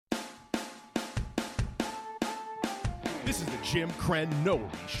This is the Jim Krenn No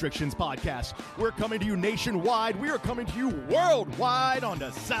Restrictions podcast. We're coming to you nationwide. We are coming to you worldwide on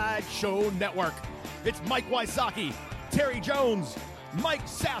the Sideshow Network. It's Mike Wysocki, Terry Jones, Mike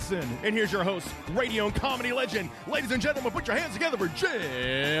Sasson, and here's your host, radio and comedy legend. Ladies and gentlemen, put your hands together for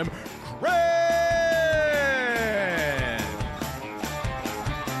Jim Krenn.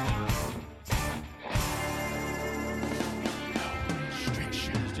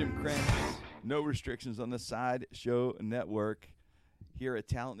 Jim Krenn, No Restrictions on the Sideshow Network here at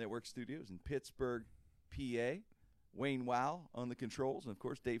Talent Network Studios in Pittsburgh, PA. Wayne Wow on the controls, and of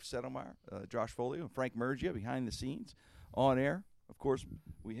course Dave Settlemeyer, Josh Folio, and Frank Mergia behind the scenes on air. Of course,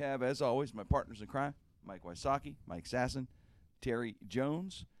 we have, as always, my partners in crime, Mike Wysocki, Mike Sasson, Terry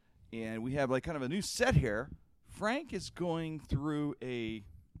Jones, and we have like kind of a new set here. Frank is going through a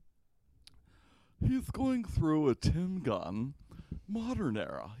Tim Gunn modern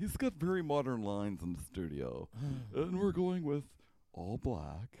era. He's got very modern lines in the studio. And we're going with all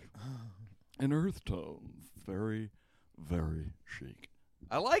black and earth tones. Very, very chic.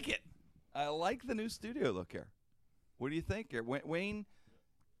 I like it. I like the new studio look here. What do you think here? Wayne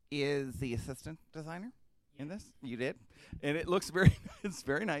is the assistant designer in this? You did? And it looks it's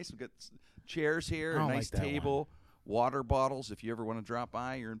very nice. We've got chairs here, a nice table, water bottles. If you ever want to drop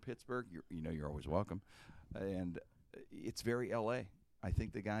by, you're in Pittsburgh, you're always welcome. And it's very L.A. I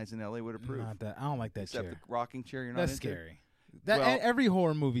think the guys in L.A. would approve. I don't like that Except chair. the rocking chair, you're not That's into? scary. Every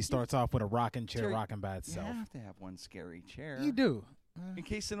horror movie starts off with a rocking chair Terry, rocking by itself. You have to have one scary chair. You do. In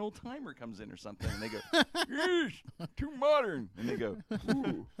case an old timer comes in or something, and they go, "Yes, too modern," and they go,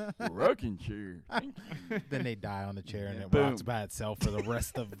 "Ooh, rocking chair." Then they die on the chair and it Boom. rocks by itself for the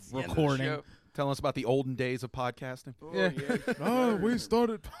rest of The end of the recording. show. Telling us about the olden days of podcasting. Oh, Yeah. yeah. We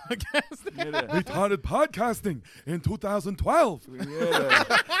started podcasting. We started podcasting in 2012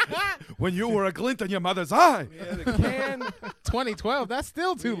 when you were a glint in your mother's eye. We had a can. 2012. That's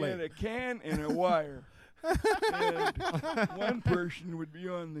still too We had late. a can and a wire. And one person would be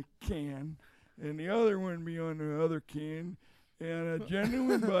on the can, and the other one would be on the other can. And a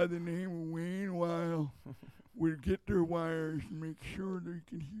gentleman by the name of Wayne Weil would get their wires and make sure they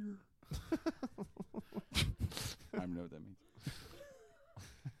could hear. I don't know what that means.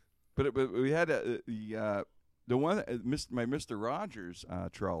 But we had the one my Mr. Rogers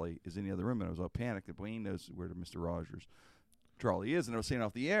trolley is in the other room, and I was all panicked that Wayne knows where the Mr. Rogers trolley is, and I was saying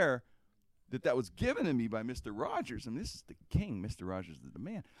off the air that was given to me by Mr. Rogers, and this is the king. Mr. Rogers is the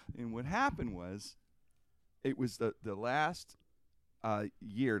man. And what happened was, it was the last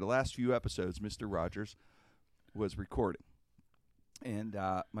year, the last few episodes, Mr. Rogers was recording. And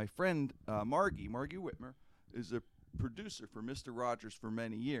my friend Margie Whitmer is a producer for Mr. Rogers for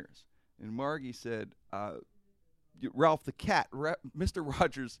many years. And Margie said, Ralph the Cat, Mr.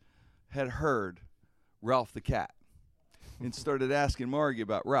 Rogers had heard Ralph the Cat and started asking Margie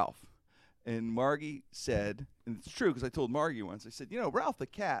about Ralph. And Margie said, and it's true because I told Margie once, I said, Ralph the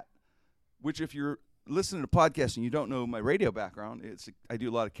Cat, which if you're listening to podcasts and you don't know my radio background, I do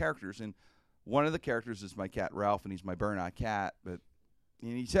a lot of characters. And one of the characters is my cat Ralph, and he's my burnout cat. And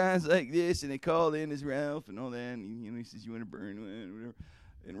he sounds like this, and they called in as Ralph and all that. And he says, "You want to burn one?" Whatever.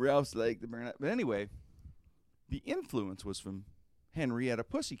 And Ralph's like the burnout. But anyway, the influence was from Henrietta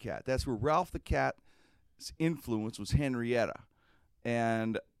Pussycat. That's where Ralph the Cat's influence was Henrietta.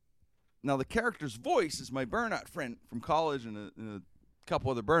 And now the character's voice is my burnout friend from college and a couple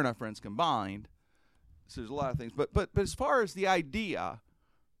other burnout friends combined. So there's a lot of things. But as far as the idea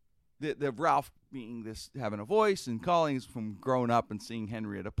of Ralph being this, having a voice and calling is from growing up and seeing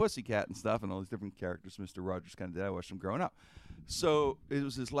Henrietta Pussycat and stuff and all these different characters Mr. Rogers kind of did. I watched him growing up. So it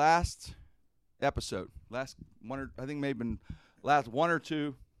was his last episode, last one or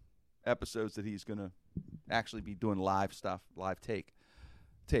two episodes that he's going to actually be doing live stuff, live tape.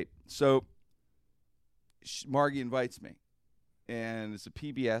 So Margie invites me, and it's a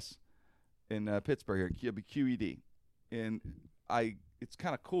PBS in Pittsburgh here, QED, and it's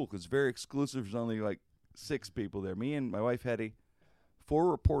kind of cool because it's very exclusive. There's only like 6 people there. Me and my wife Hetty, 4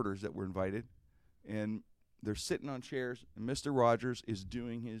 reporters that were invited, and they're sitting on chairs, and Mr. Rogers is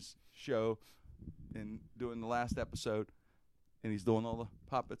doing his show and doing the last episode, and he's doing all the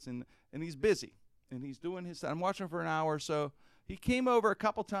puppets, and he's busy, and he's doing his. I'm watching for an hour or so. He came over a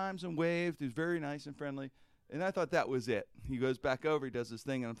couple times and waved. He was very nice and friendly, and I thought that was it. He goes back over, he does his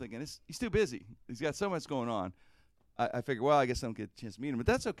thing, and I'm thinking, he's too busy. He's got so much going on. I figured, well, I guess I don't get a chance to meet him, but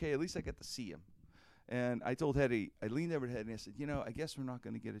that's okay. At least I get to see him. And I told Hetty, I leaned over to Hetty and I said, I guess we're not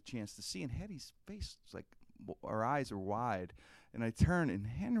going to get a chance to see. And Hetty's face was like, her eyes are wide. And I turned, and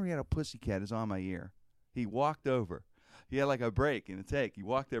Henrietta Pussycat is on my ear. He walked over. He had like a break and a take. He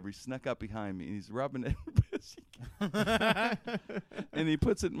walked over. He snuck up behind me, and he's rubbing it. Pussycat. And he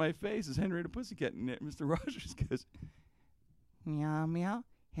puts it in my face as Henrietta Pussycat. And Mr. Rogers goes, meow, meow.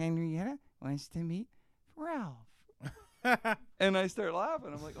 Henrietta wants to meet Ralph. And I start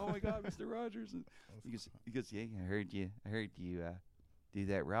laughing. I'm like, oh, my God, Mr. Rogers. And he goes, yeah, I heard you do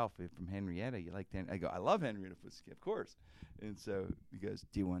that Ralph from Henrietta. You like that? I go, I love Henrietta Pussycat, of course. And so he goes,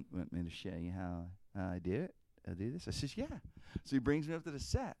 do you want me to show you how I do it? I'll do this? I says, yeah. So he brings me up to the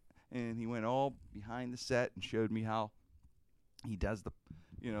set. And he went all behind the set and showed me how he does the,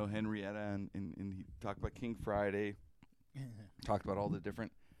 Henrietta. And he talked about King Friday. Talked about all the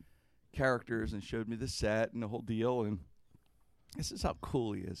different characters and showed me the set and the whole deal. And this is how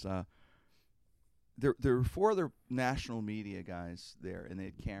cool he is. There were 4 other national media guys there, and they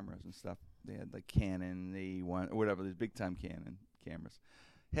had cameras and stuff. They had like Canon, whatever, these big time Canon cameras.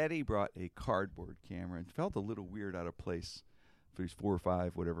 Hetty brought a cardboard camera and felt a little weird out of place for these 4 or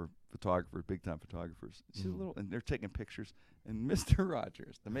 5 whatever photographers, big time photographers. She's a little, and they're taking pictures. And Mr.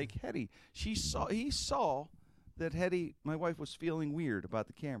 Rogers, to make Hetty, he saw that Hetty, my wife, was feeling weird about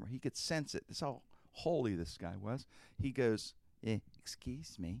the camera. He could sense it. That's how holy this guy was. He goes,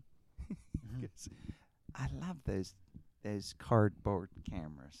 excuse me. He goes, I love those cardboard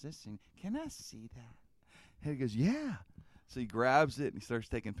cameras. Listen, can I see that? Hetty goes, yeah. So he grabs it and he starts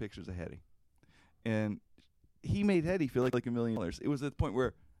taking pictures of Hetty. And he made Hetty feel like $1 million. It was at the point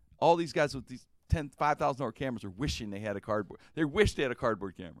where all these guys with these $5,000 cameras are wishing they had a cardboard. They wished they had a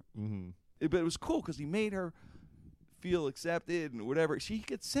cardboard camera. Mm-hmm. But it was cool because he made her feel accepted and whatever. She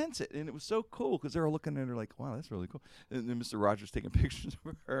could sense it, and it was so cool because they were looking at her like, wow, that's really cool. And then Mr. Rogers taking pictures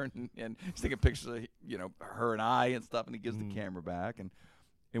of her, and he's taking pictures of her and I and stuff, and he gives the camera back,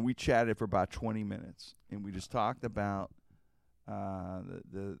 and we chatted for about 20 minutes, and we just talked about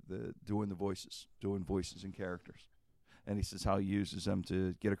the doing voices and characters, and he says how he uses them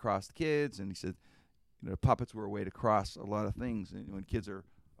to get across the kids, and he said, puppets were a way to cross a lot of things, and when kids are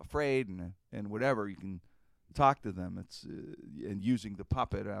afraid and whatever, you can talk to them. It's and using the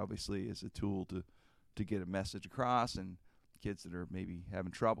puppet obviously as a tool to get a message across, and kids that are maybe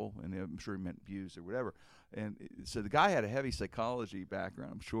having trouble, and I'm sure he meant abuse or whatever. And so the guy had a heavy psychology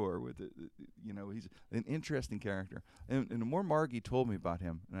background, I'm sure, with it. He's an interesting character. And the more Margie told me about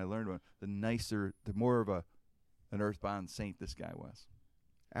him, and I learned about him, the more of an earthbound saint this guy was.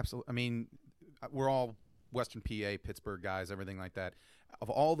 Absolutely. I mean, we're all Western PA, Pittsburgh guys, everything like that. Of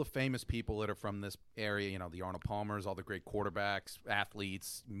all the famous people that are from this area, the Arnold Palmers, all the great quarterbacks,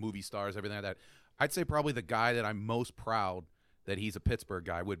 athletes, movie stars, everything like that, I'd say probably the guy that I'm most proud that he's a Pittsburgh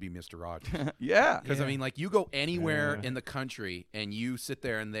guy would be Mr. Rogers. Yeah. Because, I mean, like, you go anywhere in the country and you sit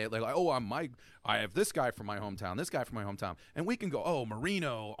there and they're like, oh, I have this guy from my hometown, this guy from my hometown. And we can go, oh,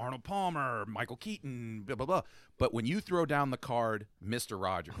 Marino, Arnold Palmer, Michael Keaton, blah, blah, blah. But when you throw down the card, Mr.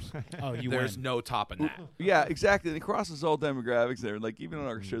 Rogers, there's no topping that. Yeah, exactly. And it crosses all demographics there. Like, even on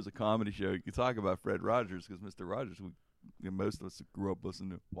our show's a comedy show, you can talk about Fred Rogers because Mr. Rogers, most of us grew up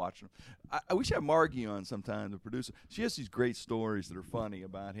listening to, watching him. We should have Margie on sometime, the producer. She has these great stories that are funny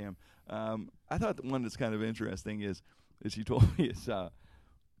about him. I thought the one that's kind of interesting is she told me is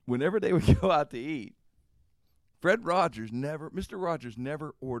whenever they would go out to eat, Mr. Rogers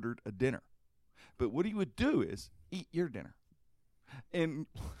never ordered a dinner. But what he would do is eat your dinner. And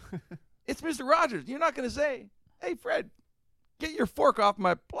it's Mr. Rogers. You're not going to say, hey, Fred, get your fork off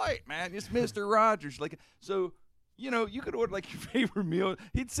my plate, man. It's Mr. Rogers. So, you could order like your favorite meal.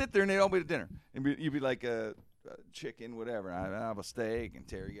 He'd sit there and they'd all be at dinner. And you'd be like chicken, whatever. I have a steak, and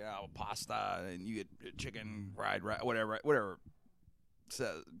Terry get out pasta, and you get chicken, fried rice, whatever.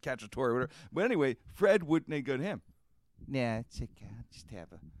 Cacciatore, whatever. But anyway, Fred wouldn't go to him. Nah, it's okay. I'll just can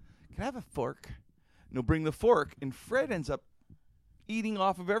I have a fork? And he'll bring the fork, and Fred ends up eating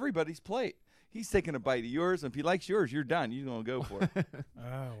off of everybody's plate. He's taking a bite of yours, and if he likes yours, you're done. You're going to go for it. Oh,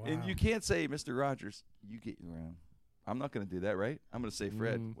 wow. And you can't say, Mr. Rogers, you get your own. I'm not going to do that, right? I'm going to say,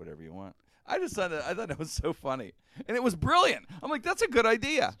 Fred, whatever you want. I thought that was so funny. And it was brilliant. I'm like, that's a good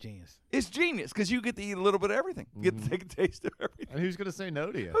idea. It's genius. It's genius because you get to eat a little bit of everything. You get to take a taste of everything. And who's going to say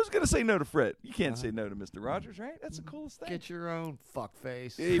no to you? Who's going to say no to Fred? You can't say no to Mr. Rogers, right? That's the coolest thing. Get your own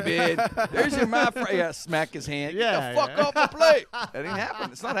fuckface. Hey, man, there's your mouth. Yeah, smack his hand. Get the fuck off the plate. That ain't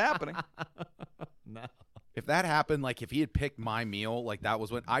happening. It's not happening. No. If that happened, like if he had picked my meal, like that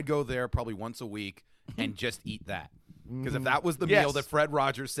was when I'd go there probably once a week and just eat that. Because if that was the meal that Fred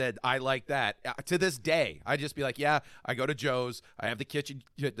Rogers said, I like that, to this day, I'd just be like, yeah, I go to Joe's. I have the chicken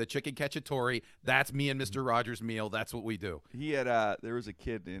cacciatore. That's me and Mr. Rogers' meal. That's what we do. He had there was a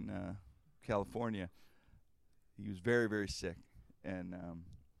kid in California. He was very, very sick, and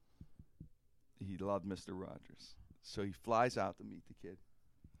he loved Mr. Rogers. So he flies out to meet the kid.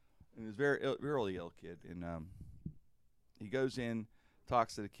 and he was really ill kid. And he goes in,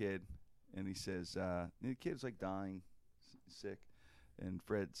 talks to the kid, and he says, the kid's like dying, sick. And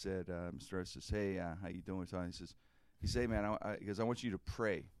Fred said, Mr. Rose says, hey, how you doing? He says, hey, man, he goes, I want you to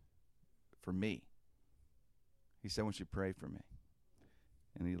pray for me. He said, I want you to pray for me.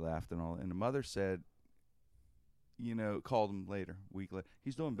 And he laughed and all. And the mother said, called him later, a week later.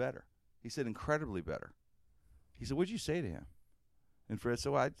 He's doing better. He said, incredibly better. He said, what'd you say to him? And Fred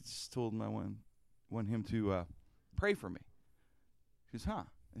said, well, I just told him I want him to pray for me. He goes, huh?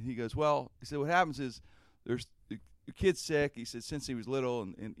 And he goes, well, he said, what happens is there's the kid's sick. He said, since he was little.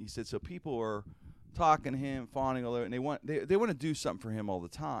 And he said, so people are talking to him, fawning all over, and they want to do something for him all the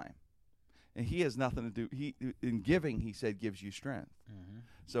time. And he has nothing to do. In giving, he said, gives you strength. Mm-hmm.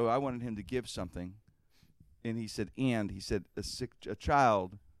 So I wanted him to give something. And he said, a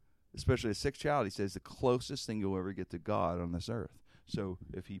child, especially a sick child, he says, the closest thing you'll ever get to God on this earth. So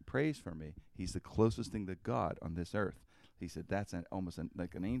if he prays for me, he's the closest thing to God on this earth. He said, that's almost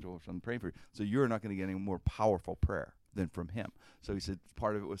like an angel or something praying for you. So you're not going to get any more powerful prayer than from him. So he said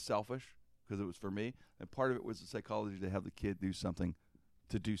part of it was selfish because it was for me, and part of it was the psychology to have the kid do something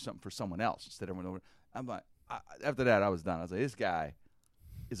for someone else instead of everyone over. I'm like, after that, I was done. I was like, this guy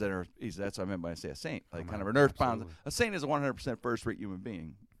is an earth. That's what I meant when I say a saint, like kind of an earthbound. A saint is a 100% first-rate human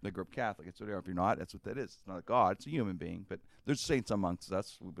being. They grew up Catholic. It's what they are. If you're not, that's what that is. It's not a god. It's a human being. But there's saints amongst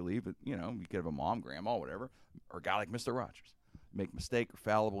us who believe that, you could have a mom, grandma, whatever, or a guy like Mr. Rogers. Make a mistake or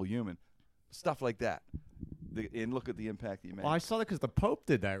fallible human. Stuff like that. And look at the impact he made. Well, I saw that because the Pope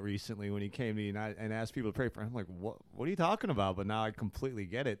did that recently when he came to the United and asked people to pray for him. I'm like, what are you talking about? But now I completely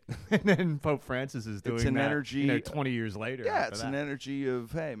get it. And then Pope Francis is doing that, energy, 20 years later. Yeah, it's an energy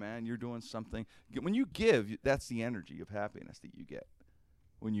of, hey, man, you're doing something. When you give, that's the energy of happiness that you get.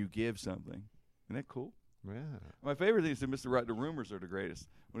 When you give something. Isn't that cool? Yeah. My favorite thing is that Mr. Rogers, the rumors are the greatest.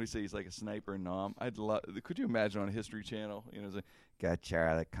 When he says he's like a sniper in Nam. Could you imagine on a History Channel? It's like, got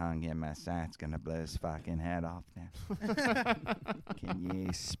Charlie Kong in my sight's going to blow his fucking head off now. Can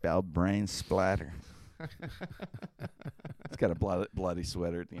you spell brain splatter? It's got a bloody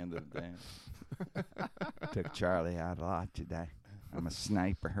sweater at the end of the day. Took Charlie out a lot today. I'm a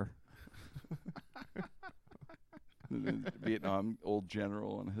sniper. Vietnam old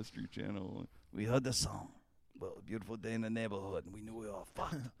general on a History Channel. We heard the song. Well, a beautiful day in the neighborhood, and we knew we were all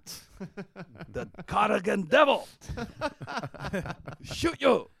fucked. The Cardigan Devil. Shoot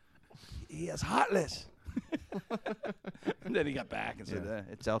you. He is heartless. And then he got back and said,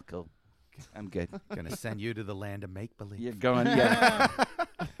 it's all cool. I'm good. Gonna send you to the land of make-believe. You're going, yeah.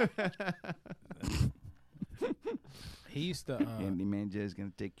 He used to. Andy Manjo's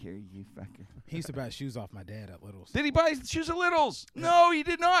gonna take care of you, fucker. He used to buy shoes off my dad at Little's. Did he buy shoes at Little's? No, he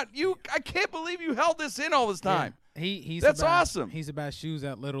did not. I can't believe you held this in all this time. Yeah. That's awesome. He used to buy shoes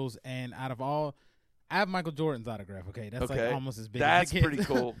at Little's, and out of all, I have Michael Jordan's autograph. Okay, that's like almost as big. That's as it gets. pretty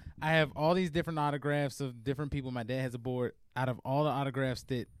cool. I have all these different autographs of different people. My dad has a board. Out of all the autographs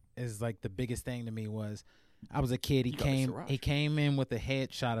that is like the biggest thing to me was. I was a kid. He came in with a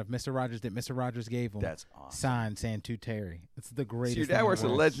headshot of Mr. Rogers that Mr. Rogers gave him. That's awesome. Signed Santu Terry. It's the greatest. So your dad works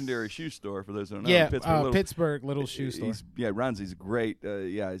at a legendary shoe store for those who don't know. Yeah, Pittsburgh Little Shoe Store. He's great.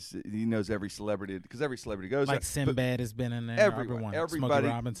 He knows every celebrity because every celebrity goes like there. Sinbad has been in there. Everybody, Smokey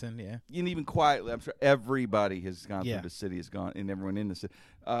Robinson. Yeah, and even quietly, I'm sure everybody has gone through the city. Has gone, and everyone in the city.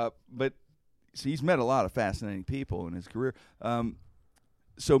 But so he's met a lot of fascinating people in his career.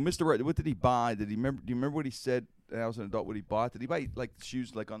 So, Mr. Wright, what did he buy? Did he remember? Do you remember what he said? I was an adult. What he bought? Did he buy like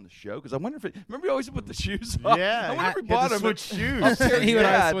shoes like on the show? Because I wonder if remember he always put the shoes on. Yeah, I wonder if he bought them. Switch shoes. He would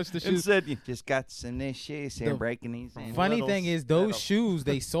always switch the shoes. And said, "You just got some new shoes here, breaking these." Funny thing is, those shoes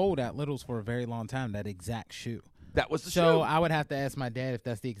they sold at Little's for a very long time. That exact shoe. That was the shoe. So I would have to ask my dad if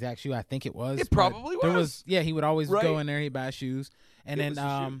that's the exact shoe. I think it was. It probably was. He would always go in there. He'd buy shoes. And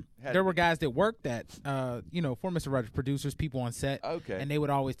then there were guys that worked at, for Mr. Rogers, producers, people on set. Okay. And they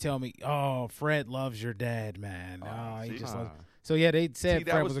would always tell me, "Oh, Fred loves your dad, man. He just loves." So yeah, they said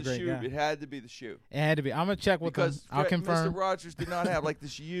Fred was a great guy. It had to be the shoe. It had to be. I'm gonna check with them. I'll confirm. Mr. Rogers did not have like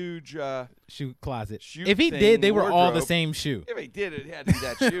this huge shoe closet. If he did, they were all the same shoe. If he did, it had to be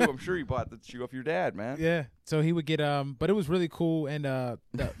that shoe. I'm sure he bought the shoe off your dad, man. Yeah. So he would get but it was really cool. And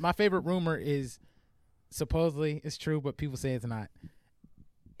my favorite rumor is supposedly it's true, but people say it's not.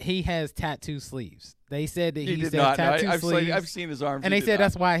 He has tattoo sleeves. They said that he did said not. tattoo sleeves. I've seen his arms. And they said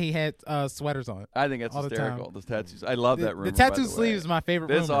that's why he had sweaters on. I think that's hysterical. The tattoos. I love that rumor. The tattoo sleeve is my favorite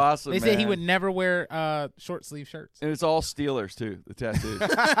rumor. That's awesome, They said he would never wear short sleeve shirts. And it's all Steelers, too, the tattoos.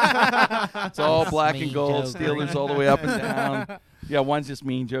 It's all black and gold, Steelers all the way up and down. Yeah, one's just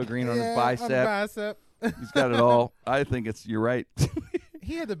Mean Joe Green on his bicep. On the bicep. He's got it all. I think you're right.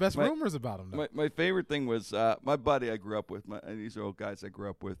 He had the best rumors about him, though. My favorite thing was my buddy I grew up with. These are old guys I grew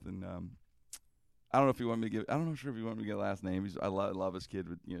up with, and I don't know if you want me to give. I don't know sure if you want me to get a last name. I love his kid.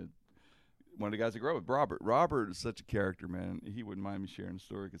 With one of the guys I grew up with, Robert. Robert is such a character, man. He wouldn't mind me sharing a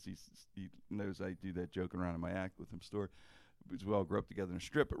story because he knows I do that joking around in my act with him story. As well, grew up together in a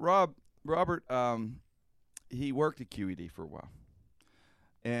strip. But Robert, he worked at QED for a while,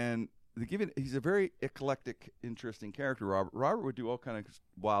 and he's a very eclectic, interesting character. Robert would do all kind of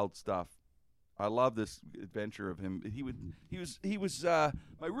wild stuff. I love this adventure of him. He was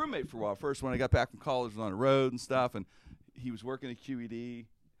my roommate for a while. First, when I got back from college, was on the road and stuff, and he was working at QED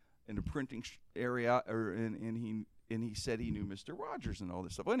in the printing area, and he said he knew Mr. Rogers and all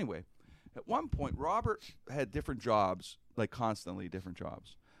this stuff. Well, anyway, at one point, Robert had different jobs, like constantly different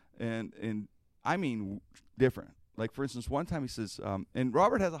jobs, and I mean different. Like, for instance, one time he says, and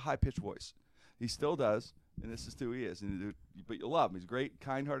Robert has a high-pitched voice. He still does, and this is who he is. But you'll love him. He's a great,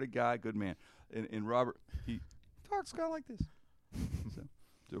 kind-hearted guy, good man. And Robert, he talks kind of like this.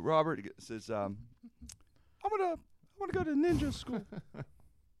 So Robert says, I'm gonna go to ninja school.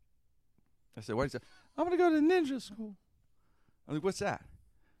 I said, what? He said, I'm gonna go to ninja school. I'm like, what's that?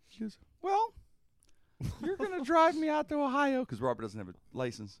 He goes, well, you're gonna drive me out to Ohio, because Robert doesn't have a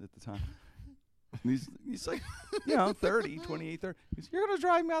license at the time. And he's like, 28, 30. He says, you're going to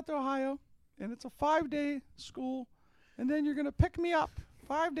drive me out to Ohio, and it's a 5-day school, and then you're going to pick me up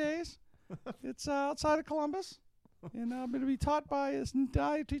 5 days. It's outside of Columbus, and I'm going to be taught by this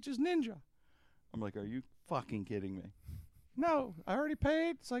guy who teaches ninja. I'm like, are you fucking kidding me? No, I already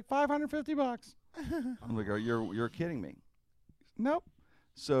paid. It's like $550. I'm like, you're kidding me? Nope.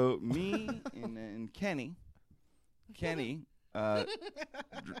 So me and Kenny,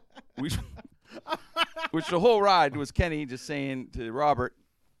 which the whole ride was Kenny just saying to Robert,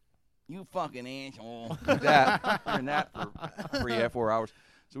 "You fucking asshole," like that, and that for 3-4 hours.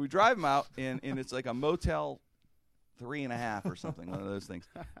 So we drive him out, and it's like a Motel 3.5 or something, one of those things.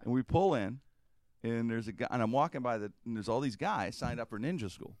 And we pull in, and there's a guy, and I'm walking by and there's all these guys signed up for ninja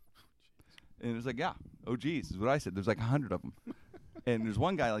school. And it's like, yeah, oh geez, is what I said. There's like 100 of them, and there's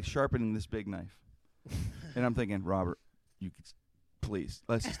one guy like sharpening this big knife, and I'm thinking, Robert, you could. Please,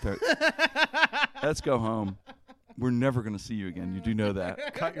 let's just start. Let's go home. We're never going to see you again. You do know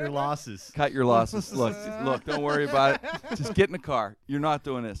that. Cut your losses. Cut your losses. Look, don't worry about it. Just get in the car. You're not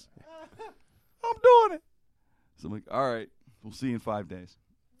doing this. I'm doing it. So I'm like, all right, we'll see you in 5 days.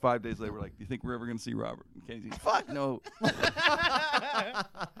 5 days later, we're like, do you think we're ever going to see Robert? And Kenny's like, fuck no.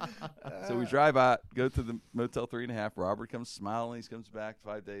 So we drive out, go to the Motel 3.5. Robert comes smiling. He comes back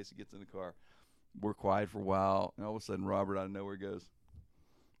 5 days. He gets in the car. We're quiet for a while, and all of a sudden, Robert out of nowhere goes,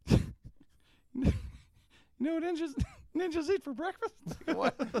 "You know what ninjas eat for breakfast?" Like,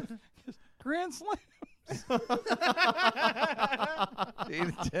 what? Grand Slams. They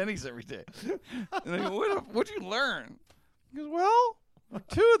eat at Denny's every day. And I go, what'd you learn? He goes, well,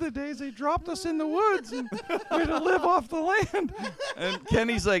 2 of the days they dropped us in the woods and we had to live off the land. And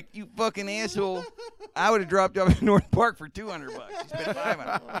Kenny's like, you fucking asshole. I would have dropped you off in North Park for $200. You spent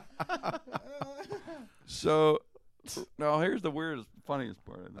 $500. So, now here's the weirdest, funniest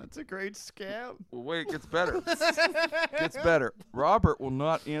part. That's a great scam. Well, wait, it gets better. Gets better. Robert will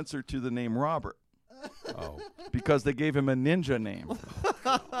not answer to the name Robert. Oh. Because they gave him a ninja name.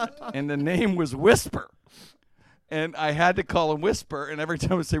 And the name was Whisper. And I had to call him Whisper, and every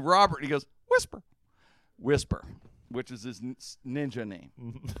time I say Robert, he goes, Whisper. Whisper, which is his ninja name,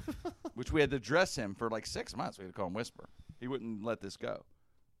 which we had to dress him for like 6 months. We had to call him Whisper. He wouldn't let this go.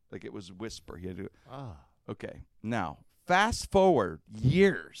 Like, it was Whisper. He had to. Okay. Now, fast forward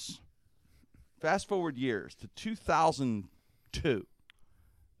years to 2002.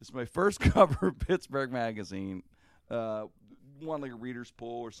 This is my first cover of Pittsburgh Magazine. Won like a reader's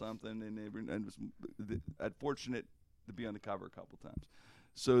poll or something, and was fortunate to be on the cover a couple times.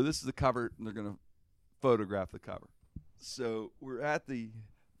 So this is the cover, and they're going to photograph the cover. So we're at the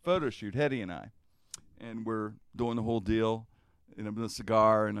photo shoot, Hetty and I, and we're doing the whole deal, and I'm doing a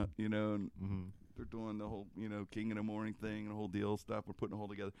cigar, and they're doing the whole, King in the Morning thing, and the whole deal stuff. We're putting it all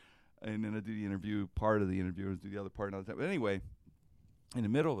together, and then I do the interview, part of the interview, and do the other part another time. But anyway, in the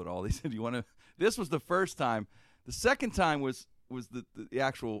middle of it all, they said, "You want to?" This was the first time. The second time was the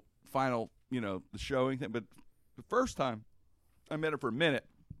actual final, the showing thing. But the first time, I met him for a minute,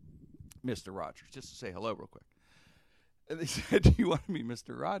 Mr. Rogers, just to say hello real quick. And they said, "Do you want to meet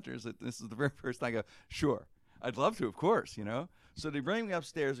Mr. Rogers?" And this is the very first time I go, "Sure, I'd love to, of course, So they bring me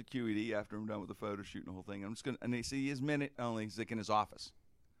upstairs at QED after I'm done with the photo shoot and the whole thing. And they see his minute only. He's like in his office.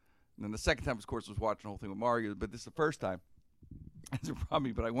 And then the second time, of course, was watching the whole thing with Mario. But this is the first time. That's a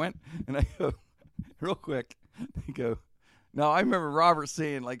problem. But I went and I go, real quick, they go, No, I remember Robert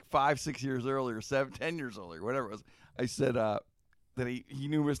saying like 5-6 years earlier, 10 years earlier, whatever it was. I said that he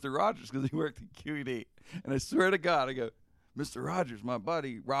knew Mr. Rogers because he worked at QED. And I swear to God, I go, Mr. Rogers, my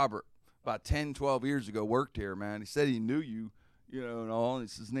buddy Robert, about 10, 12 years ago worked here, man. He said he knew you, and all. And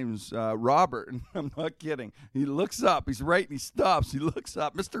his name is Robert, and I'm not kidding. He looks up. He's writing. He stops. He looks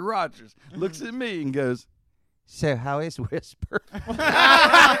up. Mr. Rogers looks at me and goes, so how is Whisper? Swear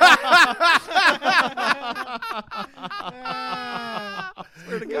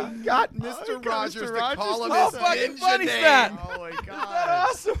to God. Got Mr. Rogers to call him How his fucking ninja funny is name. that? Oh my Isn't that god.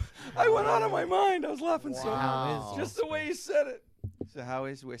 awesome? I went out of my mind. I was laughing so Wow. hard. Just the way he said it. So how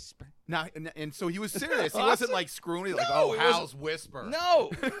is Whisper? Now, and so he was serious. He wasn't like screwing it, like, No, oh, it how's wasn't. Whisper?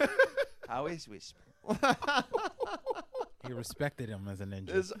 No. How is Whisper? He respected him as a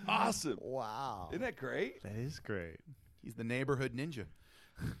ninja. It's awesome. Wow. Isn't that great? That is great. He's the neighborhood ninja.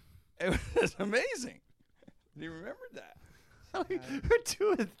 It was amazing. You remembered that? We're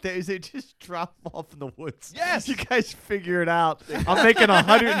doing things. They just drop off in the woods. Yes. You guys figure it out. I'm making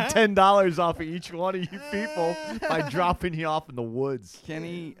 $110 off of each one of you people by dropping you off in the woods.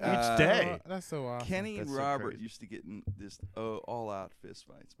 Kenny. Each day. That's so awesome. Kenny and That's so Robert crazy. used to get in this all-out fist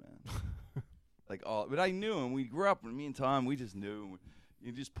fights, man. But I knew him. We grew up, and me and Tom, we just knew.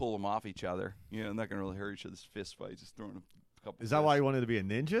 You just pull them off each other. Not going to really hurt each other's fist fights. Just throwing a couple. Is that why you wanted to be a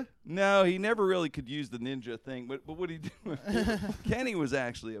ninja? No, he never really could use the ninja thing. But what he do? Kenny was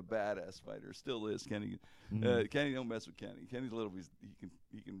actually a badass fighter. Still is. Kenny. Kenny, don't mess with Kenny. Kenny's a little.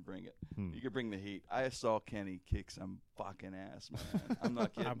 He can bring it. He can bring the heat. I saw Kenny kick some fucking ass, man. I'm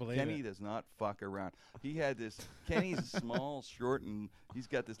not kidding. I believe Kenny it. does not fuck around. He had this. Kenny's small, short, and he's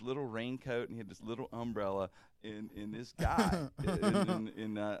got this little raincoat, and he had this little umbrella. And this guy,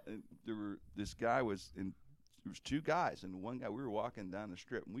 this guy was in. There was two guys, and one guy, we were walking down the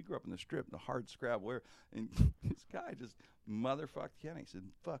strip, and we grew up in the strip, in the hard scrabble area, and this guy just motherfucked Kenny. He said,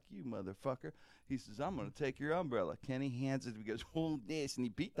 fuck you, motherfucker. He says, I'm going to take your umbrella. Kenny hands it, he goes, hold this, and he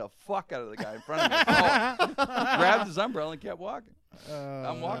beat the fuck out of the guy in front of me. Grabbed his umbrella and kept walking.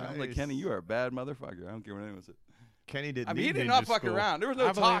 I'm walking. I'm like, nice. Kenny, you are a bad motherfucker. I don't care what anyone said. Kenny didn't. I mean, he need did ninja not fuck school. around. There was no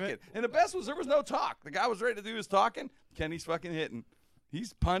I believe talking. it. And the best was there was no talk. The guy was ready to do his talking. Kenny's fucking hitting.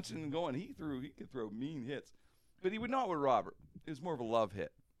 He's punching and going. He could throw mean hits. But he would not with Robert. It was more of a love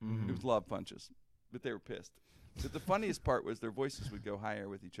hit. It was love punches. But they were pissed. But the funniest part was their voices would go higher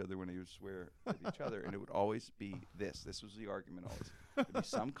with each other when they would swear at each other. And it would always be this. This was the argument always. There would be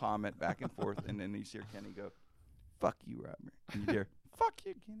some comment back and forth. And then you hear Kenny go, fuck you, Robert. And you hear, fuck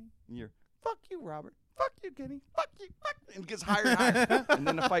you, Kenny. And you hear, fuck you, Robert. Fuck you, Kenny. Fuck you. Fuck you. And it gets higher and higher. And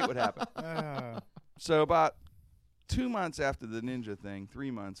then the fight would happen. So about 2 months after the ninja thing,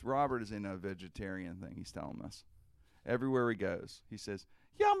 3 months, Robert is in a vegetarian thing, he's telling us. Everywhere he goes, he says,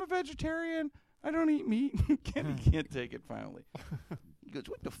 yeah, I'm a vegetarian. I don't eat meat. Kenny can't take it finally. He goes,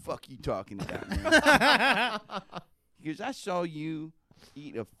 what the fuck you talking about, man? He goes, I saw you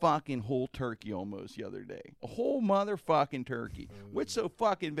eat a fucking whole turkey almost the other day. A whole motherfucking turkey. What's so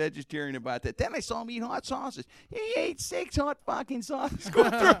fucking vegetarian about that? Then I saw him eat hot sausages. He ate 6 hot fucking sausages going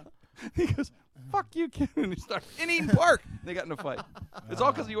through. He goes, fuck you, Ken. And he started eating pork. They got in a fight. It's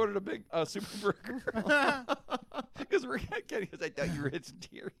all because he ordered a big super burger. Because Kenny goes, I thought you were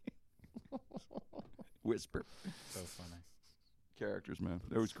vegetarian. Whisper. So funny. Characters, man.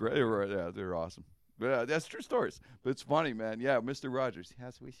 That was great. They're awesome. But that's true stories. But it's funny, man. Yeah, Mr. Rogers.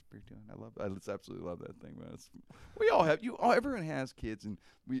 How's Whisper doing? I absolutely love that thing, man. We all have everyone has kids, and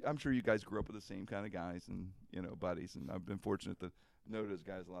I'm sure you guys grew up with the same kind of guys and buddies. And I've been fortunate to know those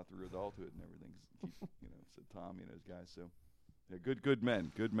guys a lot through adulthood and everything. So Tom, those guys. So yeah, good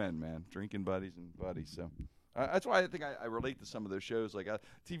men, man. Drinking buddies and buddies. So that's why I think I relate to some of those shows. Like,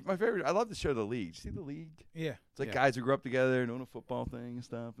 my favorite. I love the show The League. See The League? Yeah. It's like guys who grew up together doing a football thing and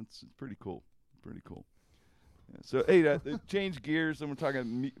stuff. It's pretty cool. Pretty cool. Yeah, so, hey, change gears. I'm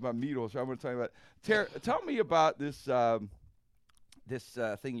talking about Meadle. So I'm going to talk about Tara. Tell me about this thing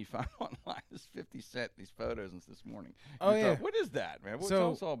you found online. This 50 Cent, these photos this morning. Oh, yeah. What is that, man? So,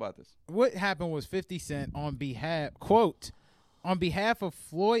 tell us all about this. What happened was 50 Cent on behalf of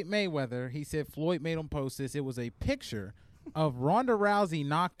Floyd Mayweather, he said Floyd made him post this. It was a picture of Ronda Rousey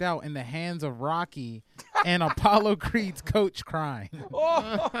knocked out in the hands of Rocky and Apollo Creed's coach crying.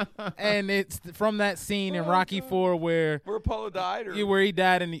 Oh, And it's from that scene in Rocky IV where Apollo died? where he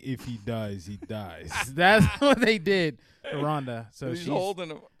died, and if he dies, he dies. That's what they did to Ronda. So he's she's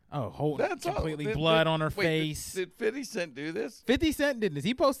holding him. That's completely blood on her face. Did 50 Cent do this? 50 Cent did this.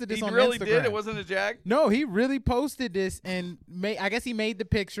 He posted this He on really Instagram. did? It wasn't a jag? No, he really posted this, and I guess he made the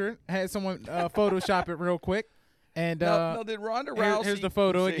picture, had someone Photoshop it real quick. And No, did Ronda Rousey? here's the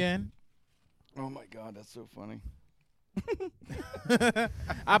photo see. again. Oh, my God, that's so funny.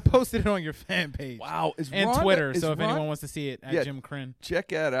 I posted it on your fan page. Wow, and Twitter. So if anyone wants to see it, at Jim Crin. Check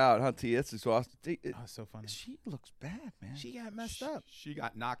that out. Huh? TS is awesome. Oh, so funny. She looks bad, man. She got messed up. She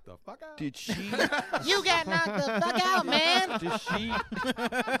got knocked the fuck out. Did she? You got knocked the fuck out, man. Did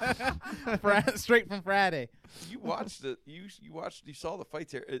she? Straight from Friday. You watched it. You saw the fight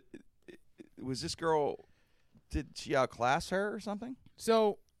there. Was this girl? Did she outclass her or something?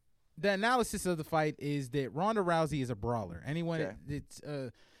 So, the analysis of the fight is that Ronda Rousey is a brawler. Anyone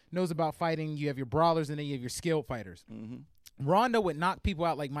that knows about fighting, you have your brawlers and then you have your skilled fighters. Mm-hmm. Ronda would knock people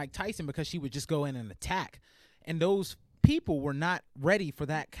out like Mike Tyson because she would just go in and attack. And those people were not ready for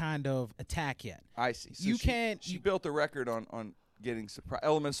that kind of attack yet. I see. So you can't. She built a record on getting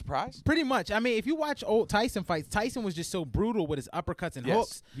element of surprise. Pretty much. I mean, if you watch old Tyson fights, Tyson was just so brutal with his uppercuts and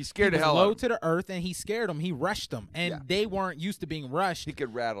hooks. He scared the was hell low out. to the earth, and he scared them. He rushed them, and they weren't used to being rushed. He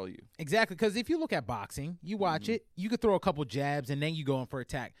could rattle you. Exactly, because if you look at boxing, you watch it, you could throw a couple jabs, and then you go in for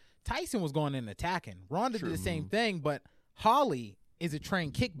attack. Tyson was going in and attacking. Ronda did the same thing, but Holly is a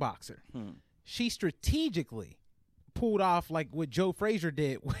trained kickboxer. She strategically pulled off like what Joe Frazier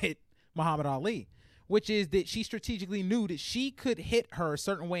did with Muhammad Ali, which is that she strategically knew that she could hit her a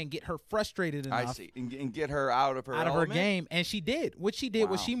certain way and get her frustrated enough. I see, and get her out of her game, and she did. What she did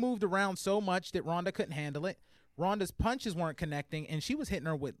was she moved around so much that Ronda couldn't handle it. Ronda's punches weren't connecting, and she was hitting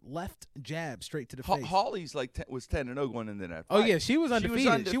her with left jab straight to the face. Holly's was 10-0 going into that fight. Oh yeah, she was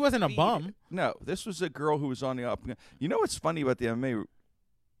undefeated. She wasn't a bum. No, this was a girl who was on the up. You know what's funny about the MMA?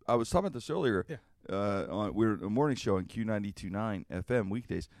 I was talking about this earlier. Yeah. We're a morning show on Q92.9 FM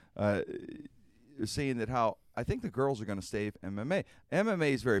weekdays. Saying that how I think the girls are going to stay MMA.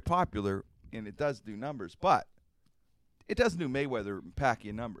 MMA is very popular and it does do numbers, but it doesn't do Mayweather and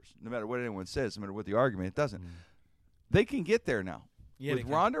Pacquiao numbers. No matter what anyone says, no matter what the argument, it doesn't. They can get there now. Yeah, with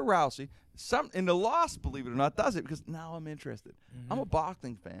Ronda Rousey. And the loss, believe it or not, does it because now I'm interested. I'm a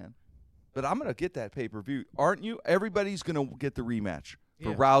boxing fan, but I'm going to get that pay-per-view. Aren't you? Everybody's going to get the rematch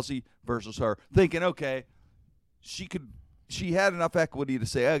for Rousey versus her, thinking, okay, she had enough equity to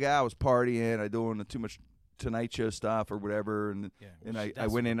say, okay, I was partying, I doing too much Tonight Show stuff or whatever, and I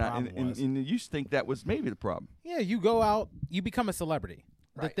went in, and you used to think that was maybe the problem. Yeah, you go out, you become a celebrity.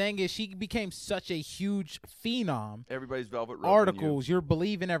 Right. The thing is, she became such a huge phenom. Everybody's velvet rope. Articles, you're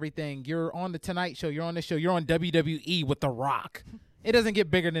believing everything. You're on the Tonight Show. You're on this show. You're on WWE with The Rock. It doesn't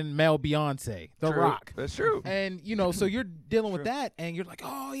get bigger than Mel Beyonce, The Rock. That's true. And, so you're dealing with that, and you're like,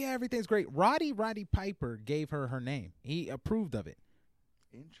 oh, yeah, everything's great. Roddy Piper gave her name. He approved of it.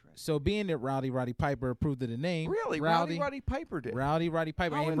 Interesting. So being that Roddy Piper approved of the name. Really? Roddy Piper did? Roddy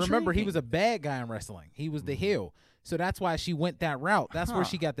Piper. How and remember, he was a bad guy in wrestling. He was the heel. So that's why she went that route. That's where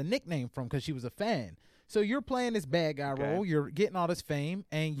she got the nickname from, because she was a fan. So you're playing this bad guy role. You're getting all this fame,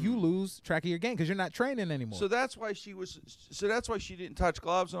 and you lose track of your game because you're not training anymore. So that's why she didn't touch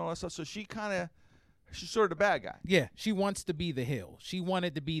gloves and all that stuff. So she's sort of the bad guy. Yeah, she wants to be the heel. She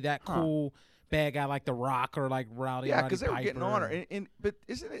wanted to be that cool bad guy like The Rock or like Roddy. Yeah, because they were getting on her. But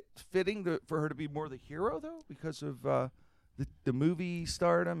isn't it fitting for her to be more the hero though, because of the movie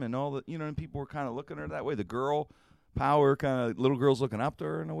stardom and all the and people were kind of looking at her that way. The girl power, kind of little girls looking up to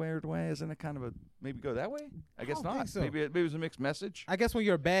her in a weird way. Isn't it kind of maybe go that way? I guess not. So. Maybe it was a mixed message. I guess when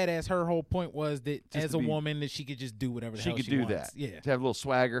you're a badass, her whole point was that just as a woman, that she could just do whatever the hell she wants. That. Yeah, to have a little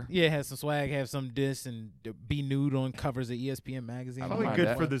swagger. Yeah, have some swag, have some diss, and be nude on covers of ESPN magazine. Probably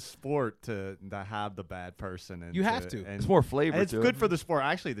good for the sport to have the bad person. And you have to. And it's more flavor. And it's good for the sport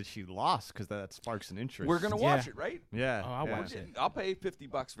actually that she lost, because that sparks an interest. We're gonna watch it, right? Yeah. Oh, I'll watch it. I'll pay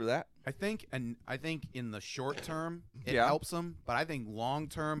 $50 for that. I think in the short term it helps them, but I think long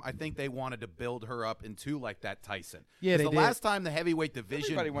term, I think they wanted to build her up into like that Tyson. Yeah, they the did. last time the heavyweight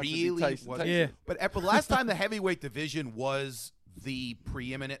division really was, but the last time the heavyweight division was the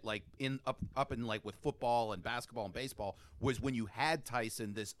preeminent, like up in like with football and basketball and baseball, was when you had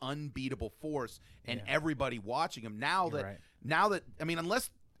Tyson, this unbeatable force, and everybody watching him. Now that I mean,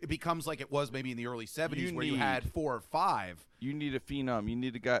 unless it becomes like it was maybe in the early 70s where you had 4 or 5. You need a phenom. You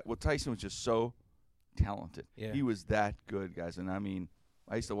need a guy. Well, Tyson was just so talented. Yeah. He was that good, guys. And I mean,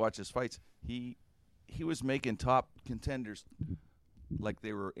 I used to watch his fights. He was making top contenders like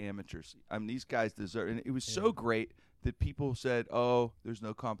they were amateurs. I mean, these guys deserve. And it was so great that people said, "Oh, there's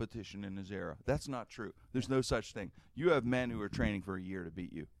no competition in his era." That's not true. There's no such thing. You have men who are training for a year to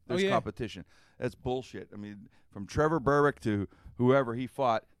beat you. There's competition. That's bullshit. I mean, from Trevor Berbick to whoever he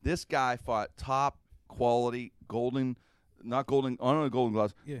fought, this guy fought top quality not golden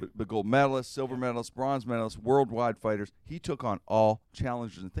gloves, but gold medalists, silver medalists, bronze medalists, worldwide fighters. He took on all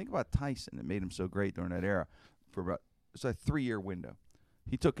challengers. And think about Tyson that made him so great during that era. It's a 3-year window.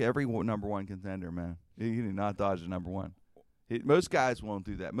 He took every number one contender, man. He did not dodge the number one. Most guys won't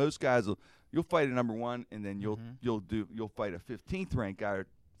do that. Most guys you'll fight a number one, and then you'll fight a 15th ranked guy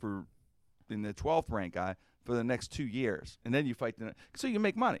in the 12th ranked guy for the next 2 years, and then you fight so you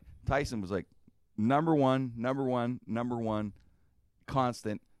make money. Tyson was like number one,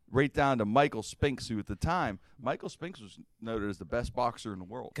 constant, right down to Michael Spinks, who at the time Michael Spinks was noted as the best boxer in the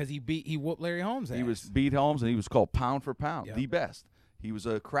world because he whooped Larry Holmes' ass. He beat Holmes, and he was called pound for pound, yep. the best. He was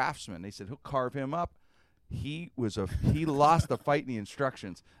a craftsman. They said he'll carve him up. He lost the fight in the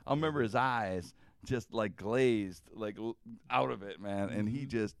instructions. I remember his eyes just like glazed, like out of it, man. And he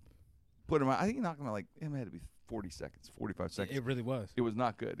just put him out. I think he knocked him out like it had to be 40 seconds, 45 seconds. It really was. It was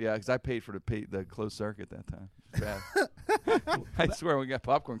not good. Yeah, because I paid for the closed circuit that time. Bad. I swear when we got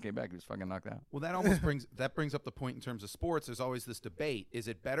popcorn came back, he was fucking knocked out. Well, that brings up the point in terms of sports. There's always this debate: is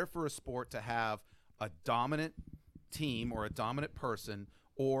it better for a sport to have a dominant team or a dominant person,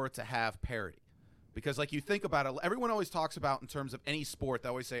 or to have parity? Because, like, you think about it, everyone always talks about in terms of any sport, they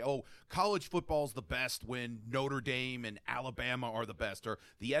always say, oh, college football's the best when Notre Dame and Alabama are the best, or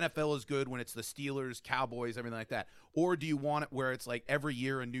the NFL is good when it's the Steelers, Cowboys, everything like that. Or do you want it where it's like every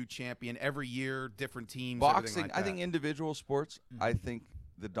year a new champion, every year different teams, boxing, like that? I think individual sports, I think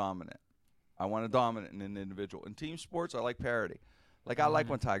the dominant. I want a dominant in an individual. In team sports, I like parity. Like, I like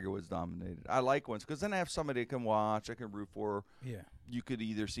when Tiger Woods dominated. I like ones because then I have somebody I can watch, I can root for. Yeah. You could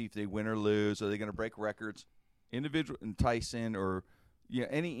either see if they win or lose. Are they going to break records? Individual and Tyson or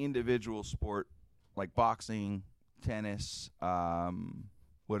any individual sport like boxing, tennis,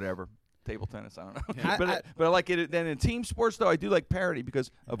 whatever, table tennis. I don't know. But I like it. Then in team sports, though, I do like parity because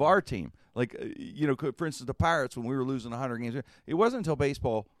of our team. Like, for instance, the Pirates, when we were losing 100 games, it wasn't until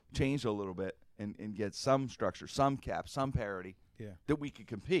baseball changed a little bit and get some structure, some cap, some parity. Yeah. That we could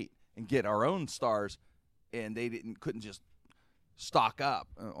compete and get our own stars, and they couldn't just stock up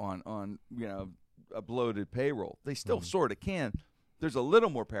on a bloated payroll. They still sort of can. There's a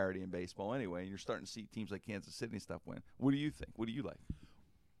little more parity in baseball anyway, and you're starting to see teams like Kansas City and stuff win. What do you think? What do you like?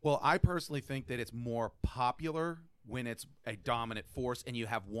 Well, I personally think that it's more popular when it's a dominant force and you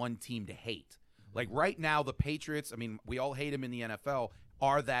have one team to hate. Like right now, the Patriots, I mean, we all hate them in the NFL,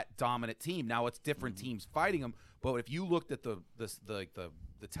 are that dominant team. Now it's different teams fighting them, but if you looked at the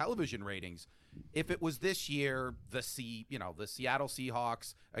television ratings, if it was this year, the Seattle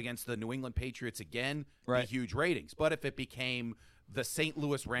Seahawks against the New England Patriots again, right, be huge ratings. But if it became the St.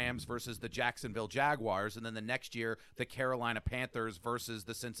 Louis Rams versus the Jacksonville Jaguars, and then the next year the Carolina Panthers versus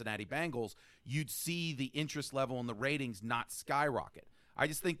the Cincinnati Bengals, you'd see the interest level and the ratings not skyrocket. I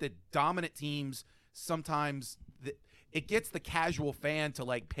just think that dominant teams sometimes it gets the casual fan to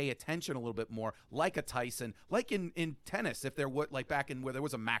like pay attention a little bit more, like a Tyson, like in tennis. If there were like back in where there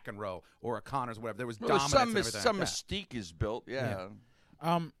was a McEnroe or a Connors, or whatever, there was dominance. Some mystique is built, yeah.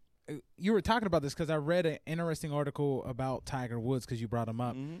 You were talking about this because I read an interesting article about Tiger Woods because you brought him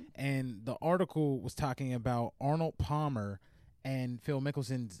up, and the article was talking about Arnold Palmer and Phil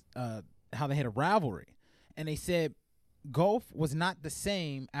Mickelson's how they had a rivalry, and they said golf was not the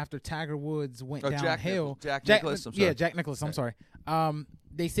same after Tiger Woods went downhill. Jack Nicklaus. I'm sorry. Yeah, Jack Nicklaus. I'm sorry.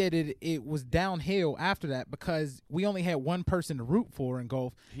 They said it was downhill after that because we only had one person to root for in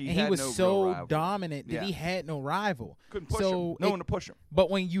golf, and he was so dominant that he had no rival. Couldn't push him. No one to push him. But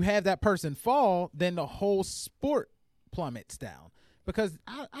when you have that person fall, then the whole sport plummets down. Because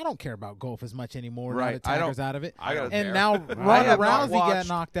I don't care about golf as much anymore now that Tiger's out of it. Now Ronda Rousey got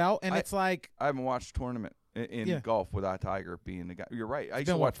knocked out, and it's like I haven't watched a tournament in golf without Tiger being the guy. You're right. I used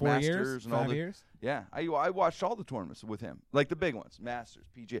to watch watch 4 Masters years, and all 5 years. Yeah, I watched all the tournaments with him, like the big ones, Masters,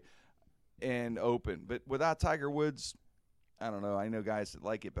 PGA, and Open. But without Tiger Woods, I don't know. I know guys that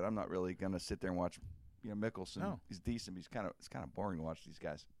like it, but I'm not really gonna sit there and watch. Mickelson. No. He's decent, but it's kind of boring to watch these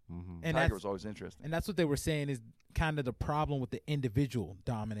guys. And Tiger was always interesting. And that's what they were saying is kind of the problem with the individual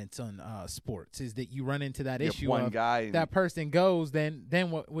dominance on sports is that you run into that issue one of guy that person goes, then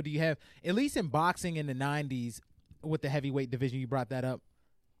what do you have? At least in boxing in the 90s with the heavyweight division, you brought that up.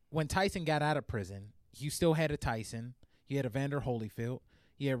 When Tyson got out of prison, you still had a Tyson. You had a Evander Holyfield.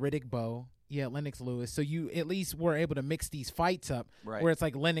 You had Riddick Bowe. You had Lennox Lewis. So you at least were able to mix these fights up where it's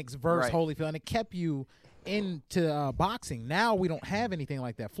like Lennox versus Holyfield, and it kept you into boxing. Now we don't have anything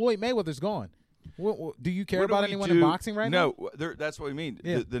like that. Floyd Mayweather's gone. Do you care about anyone in boxing right now? No, that's what we mean.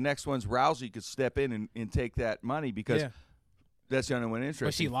 Yeah. The next one's Rousey could step in and take that money because that's the only one interested.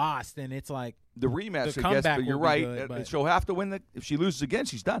 But she lost, and it's like the rematch. The I guess, but you're right. Good, but she'll have to win. If she loses again,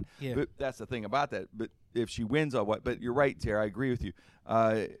 she's done. Yeah. But that's the thing about that. But if she wins, But you're right, Tara. I agree with you.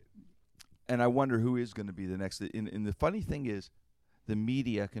 And I wonder who is going to be the next. And the funny thing is, the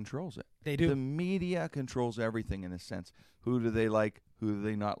media controls it. They do. The media controls everything in a sense. Who do they like? Who do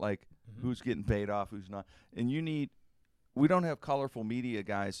they not like? Who's getting paid off? Who's not? And we don't have colorful media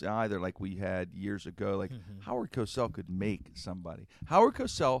guys either like we had years ago. Like Howard Cosell could make somebody. Howard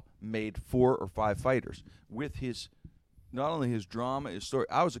Cosell made 4 or 5 fighters with not only his drama, his story.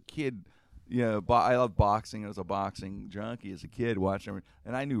 I was a kid, I loved boxing. I was a boxing junkie as a kid watching them.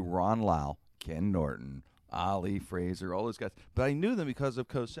 And I knew Ron Lau, Ken Norton, Ali Fraser, all those guys. But I knew them because of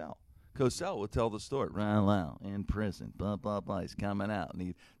Cosell. Cosell would tell the story. Ron Lau in prison, blah, blah, blah. He's coming out, and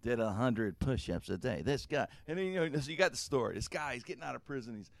he did 100 push-ups a day. This guy. And then, so you got the story. This guy, he's getting out of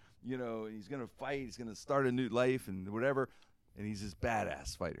prison. He's, he's going to fight. He's going to start a new life and whatever. And he's this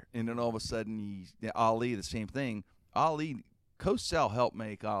badass fighter. And then all of a sudden, Ali, the same thing. Cosell helped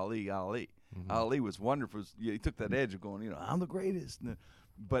make Ali. Ali was wonderful. He took that edge of going, I'm the greatest.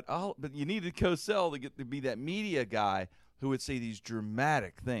 But you needed Cosell to get to be that media guy who would say these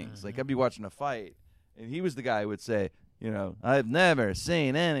dramatic things. Like I'd be watching a fight, and he was the guy who would say, I've never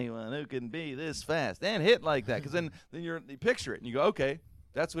seen anyone who can be this fast and hit like that. Because then you picture it, and you go, okay,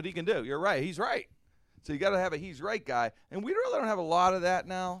 that's what he can do. You're right. He's right. So you got to have a he's right guy. And we really don't have a lot of that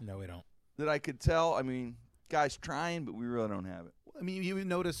now. No, we don't. That I could tell. I mean, guys trying, but we really don't have it. I mean, you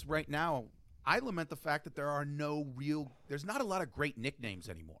notice right now, I lament the fact that there's not a lot of great nicknames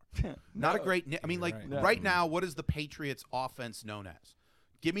anymore. Not a great right now, what is the Patriots offense known as?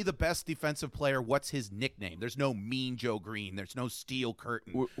 Give me the best defensive player. What's his nickname? There's no Mean Joe Green. There's no Steel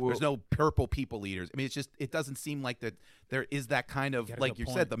Curtain. There's no Purple People Eaters. I mean, it doesn't seem like that there is that kind of, like you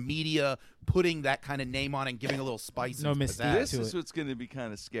said, the media putting that kind of name on it and giving a little spice. No mystique. This is what's going to be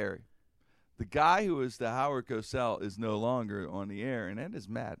kind of scary. The guy who is the Howard Cosell is no longer on the air, and that is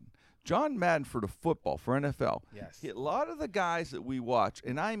Madden. John Madden for the football, for NFL. Yes. A lot of the guys that we watch,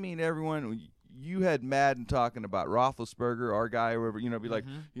 and I mean everyone, you had Madden talking about Roethlisberger, our guy, or whoever, be like,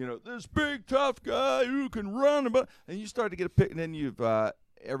 this big, tough guy who can run. And you start to get a pick, and then you've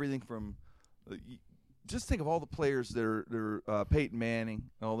everything from just think of all the players that are Peyton Manning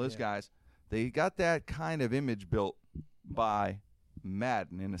and all those guys. They got that kind of image built by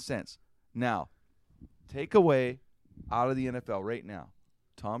Madden in a sense. Now, take away out of the NFL right now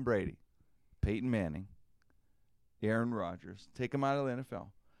Tom Brady, Peyton Manning, Aaron Rodgers. Take them out of the NFL.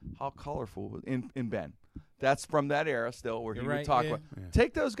 How colorful was in Ben? That's from that era still where he would talk about. Yeah.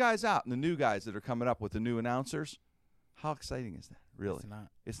 Take those guys out and the new guys that are coming up with the new announcers. How exciting is that? Really?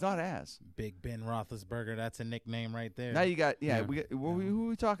 It's not as. Big Ben Roethlisberger, that's a nickname right there. Now you got, who are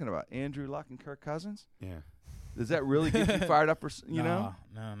we talking about? Andrew Luck and Kirk Cousins? Yeah. Does that really get you fired up for, No,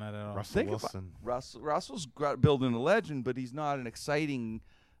 not at all. Russell Wilson. Russell's building a legend, but he's not an exciting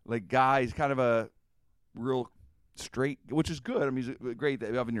guy. He's kind of a real straight, which is good. I mean, he's great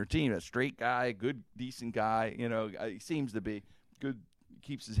that you have in your team. A straight guy, good, decent guy. He seems to be good,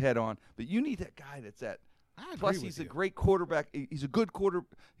 keeps his head on. But you need that guy that's that. Plus, he's a great quarterback. He's a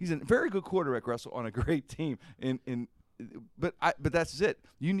very good quarterback, Russell, on a great team. But that's it.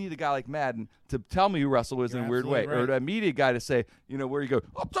 You need a guy like Madden to tell me who Russell is in a weird way, right. or a media guy to say, where you go.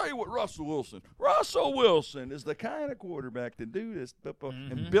 I'll tell you what, Russell Wilson is the kind of quarterback to do this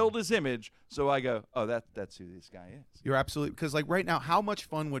and build his image. So I go, oh, that's who this guy is. You're absolutely, because right now, how much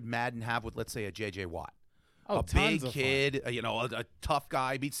fun would Madden have with, let's say, a J.J. Watt? A big kid, a tough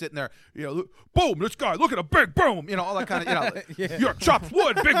guy, be sitting there, boom, this guy, look at a big boom, all that kind of, you're chops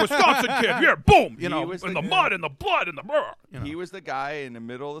wood, big Wisconsin kid, here, boom, in the mud, in the blood, in the He was the guy in the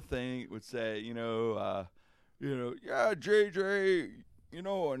middle of the thing would say, yeah, JJ,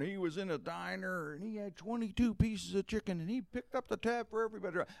 and he was in a diner and he had 22 pieces of chicken and he picked up the tab for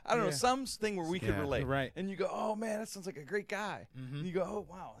everybody. I don't know, something where we could relate. Right. And you go, oh man, that sounds like a great guy. And you go, oh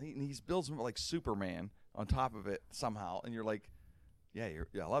wow, he builds him like Superman on top of it somehow, and you're like, I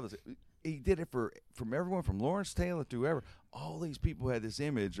love this. He did it from everyone from Lawrence Taylor to whoever. All these people had this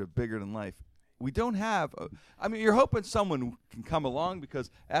image of bigger than life. We don't have. You're hoping someone can come along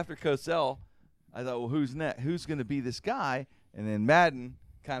because after Cosell, I thought, well, who's next? Who's going to be this guy? And then Madden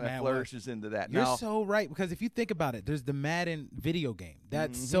kind of flourishes into that. You're so right, because if you think about it, there's the Madden video game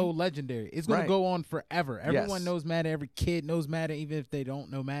that's so legendary. It's going to go on forever. Everyone knows Madden. Every kid knows Madden, even if they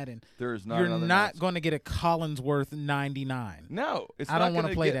don't know Madden. You're not going to get a Collinsworth 99. No, I don't want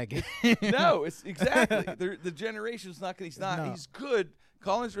to play that game. No, it's exactly the generation's not. He's not. No. He's good.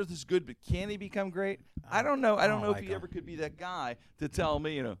 Collinsworth is good, but can he become great? I don't know. I don't know if he ever could be that guy to tell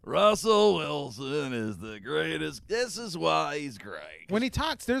me, Russell Wilson is the greatest. This is why he's great. When he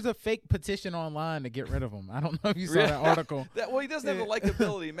talks, there's a fake petition online to get rid of him. I don't know if you saw that article. He doesn't have the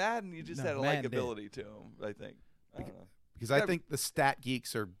likability. Madden, you just had a likability to him, I think. Because I think the stat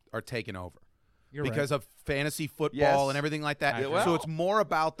geeks are taking over. because of fantasy football Yes. and everything like that. Yeah, well. So it's more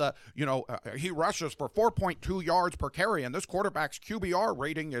about the, he rushes for 4.2 yards per carry, and this quarterback's QBR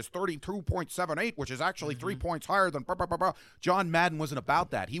rating is 32.78, which is actually 3 points higher than blah, blah, blah, blah. John Madden wasn't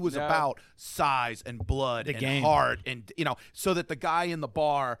about that. He was about size and blood and game. heart, and so that the guy in the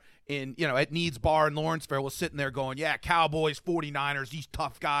bar at Needs Bar in Lawrenceville was sitting there going, yeah, Cowboys, 49ers, these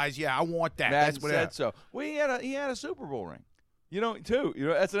tough guys. Yeah, I want that. Madden That's what said so. Well, he had a Super Bowl ring. Too.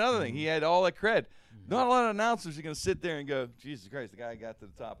 That's another thing. He had all that cred. Not a lot of announcers are going to sit there and go, Jesus Christ, the guy got to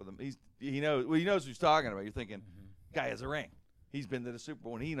the top of them. He knows what he's talking about. You're thinking, guy has a ring. He's been to the Super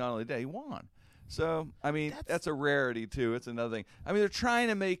Bowl, and he not only did, he won. So, I mean, that's a rarity, too. It's another thing. I mean, they're trying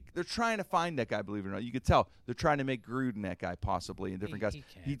to find that guy, believe it or not. You could tell. They're trying to make Gruden that guy, possibly, and different guys.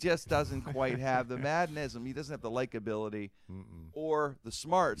 He just doesn't quite have the Maddenism. He doesn't have the likability or the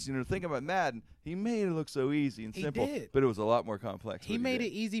smarts. Think about Madden. He made it look so easy and simple, but it was a lot more complex. He made it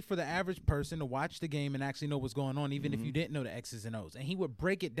easy for the average person to watch the game and actually know what's going on, even if you didn't know the X's and O's. And he would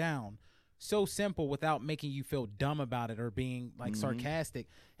break it down so simple without making you feel dumb about it or being sarcastic.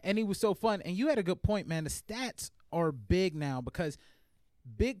 And he was so fun. And you had a good point, man. The stats are big now because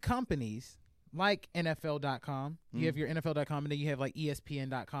big companies like NFL.com, you have your NFL.com, and then you have like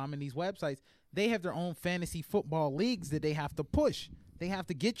ESPN.com, and these websites, they have their own fantasy football leagues that they have to push. They have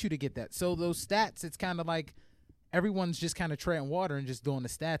to get you to get that. So those stats, it's kind of like everyone's just kind of treading water and just doing the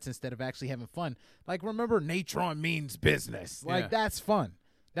stats instead of actually having fun. Like, remember Natron Means Business. That's fun.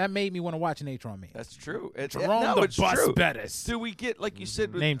 That made me want to watch Natron Means. That's true. It's true. Bettis. Do we get, like you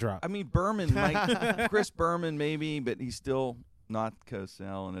said, name drop? I mean, Berman, Chris Berman, maybe, but he's still not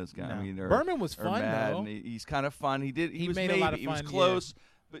Cosell and his guy. No. I mean, Berman was fun though. He's kind of fun. He was made a lot of he was fun, close,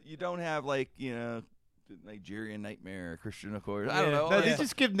 but you don't have Nigerian Nightmare, Christian Okoye. I don't know. No, they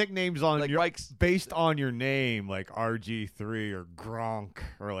just give nicknames on Mike's based on your name, like RG3 or Gronk,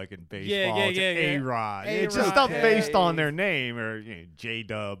 or like in baseball, it's A-Rod. It's just stuff based on their name, or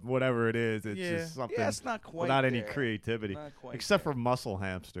J-Dub, whatever it is. It's just something. Yeah, it's not quite without there. any creativity, Not quite except there. for Muscle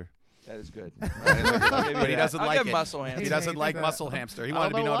Hamster. That is good. But he doesn't like it. Muscle Hamster. He doesn't like Muscle Hamster. He I wanted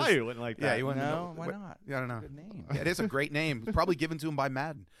don't to be know known why as. you wouldn't like that. Yeah, he wanted to No, know. why not? Yeah, I don't know. Good name. Yeah, it is a great name. Probably given to him by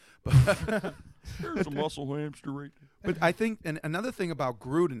Madden. There's a Muscle Hamster right there. But I think, and another thing about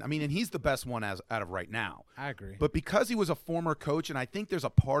Gruden, I mean, and he's the best one out of right now. I agree. But because he was a former coach, and I think there's a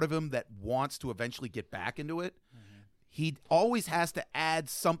part of him that wants to eventually get back into it, he always has to add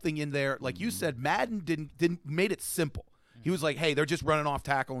something in there. Like you said, Madden didn't made it simple. He was like, hey, they're just running off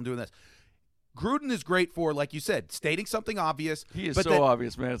tackle and doing this. Gruden is great for, like you said, stating something obvious. He is but so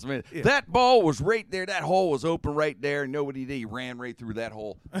obvious, man. It's amazing. Yeah. That ball was right there. That hole was open right there. Nobody did. He ran right through that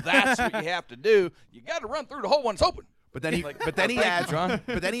hole. That's what you have to do. You got to run through the hole when it's open. But then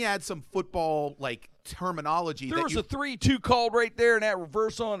he adds some football terminology. There was a 3-2 called right there, and that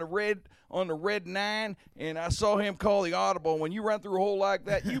reverse on the red 9, and I saw him call the audible. When you run through a hole like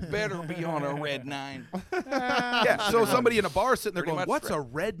that, you better be on a red 9. Yeah. So somebody in a bar sitting there Pretty going, much "What's a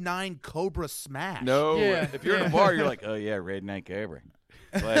red 9 Cobra smash?" No. Yeah. If you're in a bar, you're like, "Oh yeah, red 9 Cobra."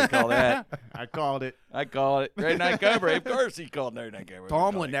 That's what I call that. I called it. I call it red 9 Cobra. Of course, he called red 9 Cobra.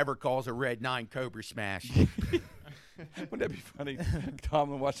 Tomlin never calls a red 9 Cobra smash. Wouldn't that be funny?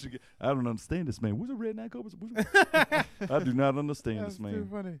 Tomlin watched it again. I don't understand this man. What's a red 9 Cobra? I do not understand this man. Too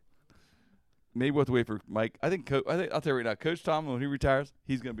funny. Maybe we'll have to wait for Mike. I think I'll tell you right now, Coach Tomlin, when he retires,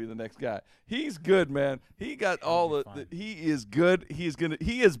 he's going to be the next guy. He's good, man. He got all the he is good. He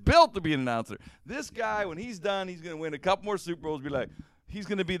is built to be an announcer. This guy, when he's done, he's going to win a couple more Super Bowls. Be like, he's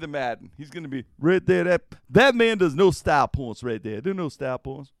going to be the Madden. He's going to be right there. That man does no style points right there. There's no style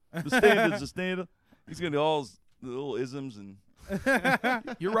points. The standard's the standard. He's going to do all the little isms and.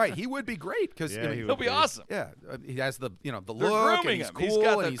 You're right. He would be great because he'll be awesome. Yeah, he has the They're look. And grooming he's him. cool. He's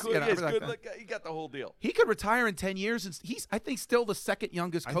got the and he's, cool. everything He's like good. that. Look, he got the whole deal. He could retire in 10 years, and he's I think still the second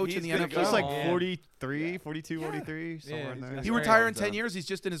youngest coach in the he's gonna NFL. go He's like Yeah. 43, 42, 43, somewhere in he's there. gonna He Right. retire in So- 10 years. He's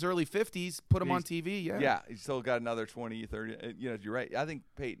just in his early 50s. Put him on TV. Yeah, he's still got another 20, 30. You're right. I think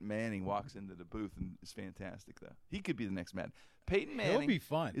Peyton Manning walks into the booth and is fantastic, though. He could be the next Madden. Peyton Manning be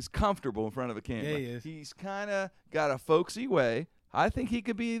fun. is comfortable in front of a camera. Yeah, he is. He's kind of got a folksy way. I think he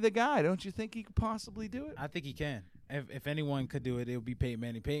could be the guy. Don't you think he could possibly do it? I think he can. If anyone could do it, it would be Peyton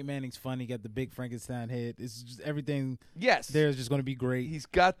Manning. Peyton Manning's fun. He got the big Frankenstein head. It's just everything Yes. there is just going to be great. He's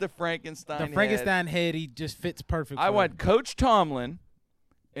got the Frankenstein The head. Frankenstein head, he just fits perfect. I for want him. Coach Tomlin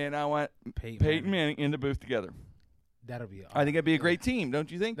and I want Peyton Peyton Manning in the booth together. That'll be. I think that'd be a great team,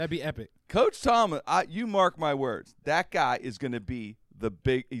 don't you think? That'd be epic. Coach Tomlin, you mark my words. That guy is going to be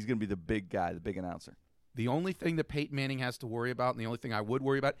he's going to be the big guy, the big announcer. The only thing that Peyton Manning has to worry about, and the only thing I would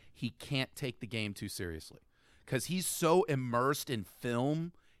worry about, he can't take the game too seriously because he's so immersed in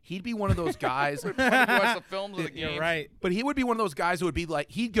film. he'd be one of those guys. Watch the films of the You're games. right. But he would be one of those guys who would be like,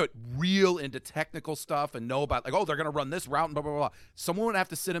 he'd get real into technical stuff and know about, like, oh, they're going to run this route and blah, blah, blah. Someone would have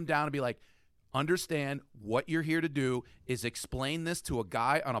to sit him down and be like, understand what you're here to do is explain this to a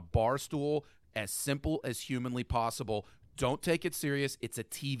guy on a bar stool as simple as humanly possible. Don't take it serious. It's a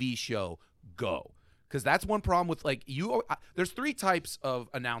TV show. Go. Because that's one problem with, like, there's 3 types of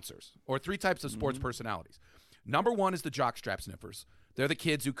announcers or 3 types of sports personalities. Number 1 is the jockstrap sniffers. They're the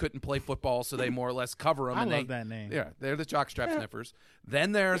kids who couldn't play football, so they more or less cover them. I love that name. Yeah, they're the jockstrap sniffers.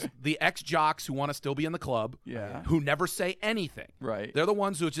 Then there's the ex-jocks who want to still be in the club, who never say anything. Right. They're the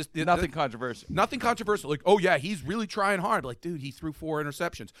ones who just Nothing controversial. Nothing controversial. Like, oh yeah, he's really trying hard. Like, dude, he threw 4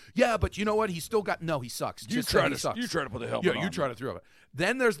 interceptions. Yeah, but you know what? He still got he sucks. You Just try say to he sucks. you try to put the helmet on. Yeah, you try to throw it.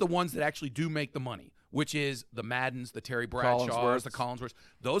 Then there's the ones that actually do make the money, which is the Maddens, the Terry Bradshaws, the Collinsworths.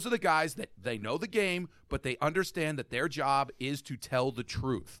 Those are the guys that they know the game, but they understand that their job is to tell the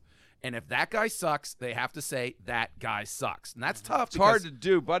truth. And if that guy sucks, they have to say that guy sucks. And that's tough. It's hard to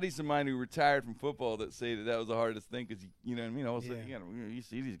do. Buddies of mine who retired from football that say that was the hardest thing because, you know what I mean? Also, you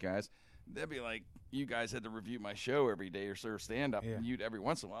see these guys. They'd be like, you guys had to review my show every day or serve stand-up. And you'd every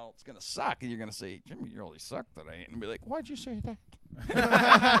once in a while, it's going to suck. And you're going to say, Jimmy, you really suck today. And be like, why'd you say that?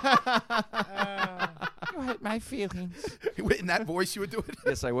 You hurt my feelings. In that voice you would do it?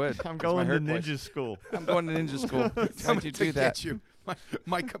 Yes, I would. I'm going to ninja school. I'm going to ninja school. Why'd you do that? You.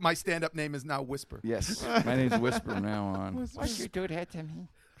 My stand-up name is now Whisper. Yes, my name's Whisper from now on. Why'd you do that to me?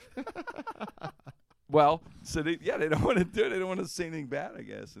 Well, so they don't want to do it. They don't want to say anything bad, I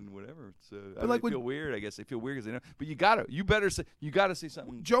guess, and whatever. So they feel weird. I guess they feel weird because they know. But you got to say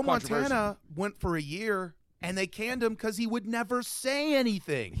something. Joe Montana went for a year, and they canned him because he would never say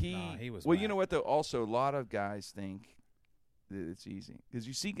anything. He was. Well, you know what though? Also, a lot of guys think that it's easy because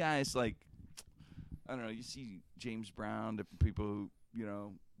you see guys like, I don't know. You see James Brown, different people who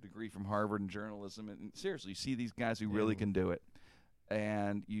degree from Harvard in journalism, and seriously, you see these guys who really can do it,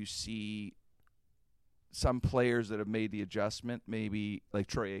 and you see some players that have made the adjustment, maybe like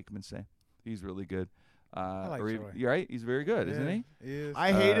Troy Aikman, say he's really good. I like Troy. You're right. He's very good, isn't he? He is.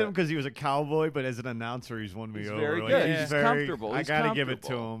 I hate him because he was a cowboy, but as an announcer, he's won me He's over. very Like, good. He's He's comfortable. I He's gotta give it to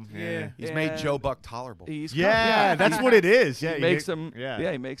comfortable. him. Yeah. He's made Joe Buck tolerable. That's what it is. Yeah, He makes him.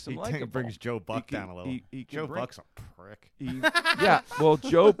 Yeah, he makes him likable. brings Joe Buck down a little. He Joe Buck's a prick. Well,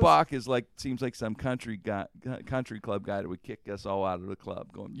 Joe Buck is seems like some country club guy that would kick us all out of the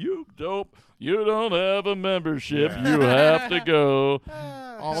club, going, "You dope, you don't have a membership, you have to go."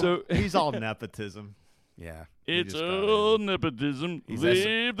 He's all nepotism. Yeah. It's all nepotism.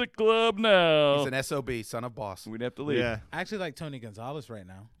 Leave the club now. He's an SOB, son of boss. We'd have to leave. Yeah. I actually like Tony Gonzalez right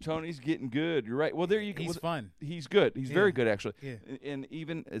now. Tony's getting good. You're right. Well, there you go. He's fun. He's good. He's very good, actually. Yeah. And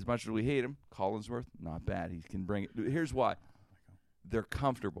even as much as we hate him, Collinsworth, not bad. He can bring it. Here's why. They're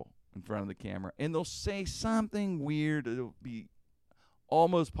comfortable in front of the camera, and they'll say something weird that'll be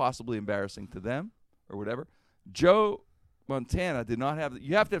almost possibly embarrassing to them or whatever. Joe Montana did not have –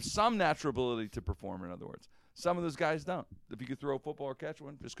 you have to have some natural ability to perform, in other words. Some of those guys don't. If you could throw a football or catch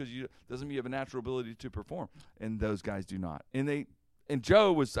one, just because doesn't mean you have a natural ability to perform. And those guys do not. And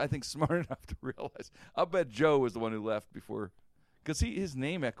Joe was, I think, smart enough to realize. I'll bet Joe was the one who left before – because his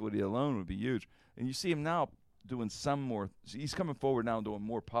name equity alone would be huge. And you see him now doing some more – he's coming forward now and doing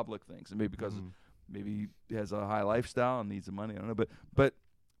more public things. And maybe because maybe he has a high lifestyle and needs the money. I don't know. But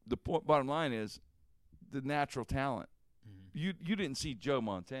the bottom line is the natural talent. You didn't see Joe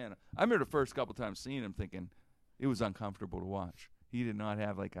Montana. I remember the first couple times seeing him thinking it was uncomfortable to watch. He did not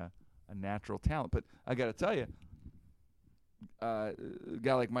have like a natural talent. But I got to tell you, a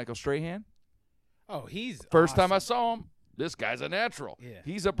guy like Michael Strahan. Oh, he's first awesome. time I saw him. This guy's a natural. Yeah.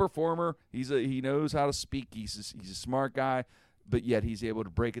 He's a performer. He knows how to speak. He's a smart guy, but yet he's able to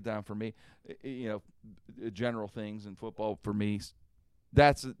break it down for me. General things in football for me.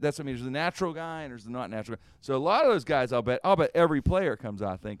 That's what I mean. There's the natural guy and there's the not natural guy. So a lot of those guys, I'll bet every player comes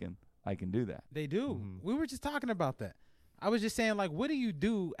out thinking I can do that. They do. We were just talking about that. I was just saying, like, what do you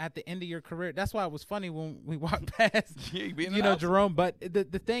do at the end of your career? That's why it was funny when we walked past, Jerome. But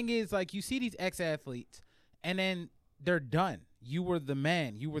the thing is, like, you see these ex-athletes, and then they're done. You were the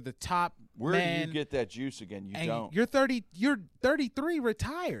man. You were the top Where man. do you get that juice again? You and don't. You're 30. You're 33,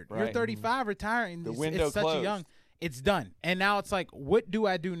 retired. Right. You're 35, retired. And The it's window such closed. a young. It's done. And now it's like, what do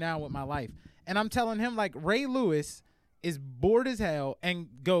I do now with my life? And I'm telling him, like, Ray Lewis is bored as hell and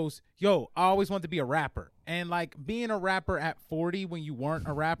goes, yo, I always wanted to be a rapper. And, like, being a rapper at 40 when you weren't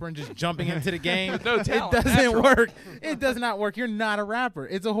a rapper and just jumping into the game, no talent, it doesn't natural. work. It does not work. You're not a rapper.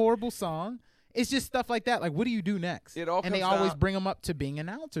 It's a horrible song. It's just stuff like that. Like, what do you do next? It all and they comes always down- bring them up to being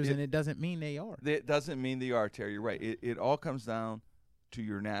announcers, and it doesn't mean they are. It doesn't mean they are, Terry. You're right. It all comes down to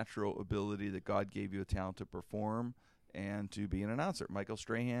your natural ability that God gave you a talent to perform and to be an announcer. Michael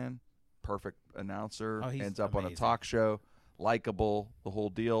Strahan, perfect announcer, ends up on a talk show, likable, the whole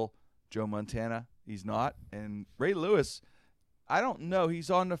deal. Joe Montana, he's not. And Ray Lewis, I don't know. He's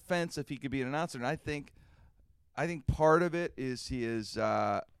on the fence if he could be an announcer. And I think part of it is his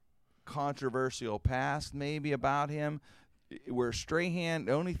controversial past maybe about him, where Strahan,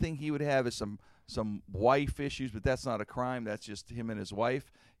 the only thing he would have is some wife issues, but that's not a crime. That's just him and his wife.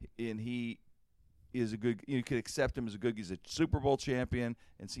 And he is you could accept him as he's a Super Bowl champion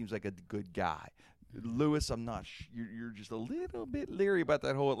and seems like a good guy. Lewis, I'm not you're just a little bit leery about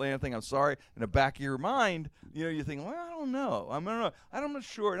that whole Atlanta thing. I'm sorry. In the back of your mind, you think, well, I don't know. I'm not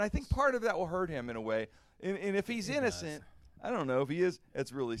sure. And I think part of that will hurt him in a way. And if he's innocent, I don't know if he is.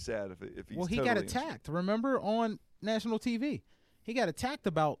 It's really sad if he's. Well, he totally got attacked. Remember on national TV, he got attacked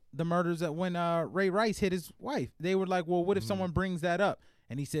about the murders that when Ray Rice hit his wife. They were like, "Well, what if someone brings that up?"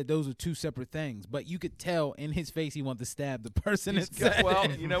 And he said those are two separate things. But you could tell in his face he wanted to stab the person. Well,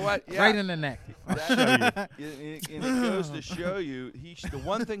 you know what? Yeah. Right in the neck. And it goes to show you, the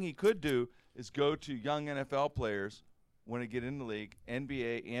one thing he could do is go to young NFL players when they get in the league,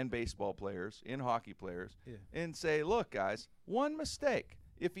 NBA and baseball players, and hockey players, and say, look, guys, one mistake.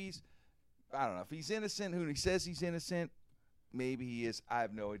 If he's innocent, who he says he's innocent, maybe he is. I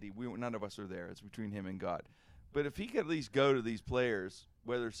have no idea. None of us are there. It's between him and God. But if he could at least go to these players,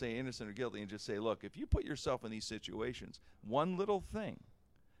 whether say innocent or guilty, and just say, look, if you put yourself in these situations, one little thing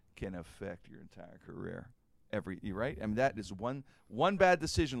can affect your entire career. Right? I mean, that is one bad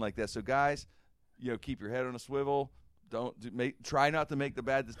decision like that. So guys, keep your head on a swivel. Try not to make the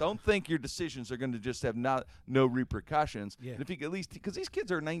bad decisions. Don't think your decisions are going to just have no repercussions. Yeah. And if you could at least, because these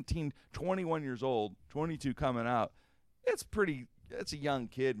kids are 19, 21 years old, 22 coming out, it's a young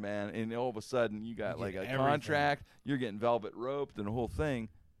kid, man, and all of a sudden you got like a contract, you're getting velvet roped and the whole thing.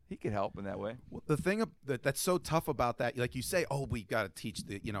 He could help in that way. Well, the thing that's so tough about that, like you say, we got to teach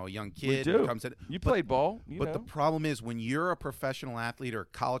a young kid. We do. You played ball. But the problem is when you're a professional athlete or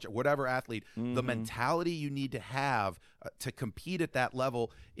college or whatever athlete, the mentality you need to have to compete at that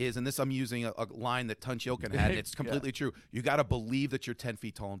level is, and this I'm using a line that Tunch Ilkin had, and it's completely true. You got to believe that you're 10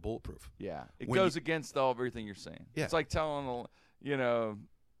 feet tall and bulletproof. Yeah. It goes against everything you're saying. Yeah. It's like telling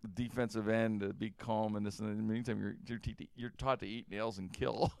the defensive end to be calm and this, and in the meantime you're taught to eat nails and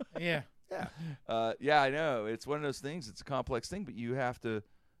kill. Yeah. I know. It's one of those things. It's a complex thing, but you have to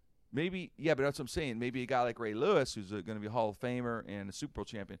but that's what I'm saying. Maybe a guy like Ray Lewis, who's going to be a Hall of Famer and a Super Bowl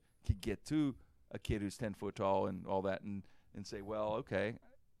champion, could get to a kid who's 10 foot tall and all that and say, well, okay,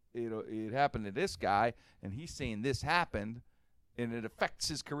 it happened to this guy, and he's saying this happened, and it affects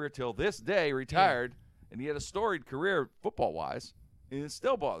his career till this day, retired, and he had a storied career football-wise, and it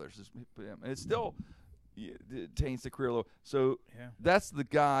still bothers him, and it still taints the career a little. So that's the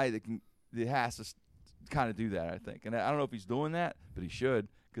guy that has to kind of do that, I think. And I don't know if he's doing that, but he should,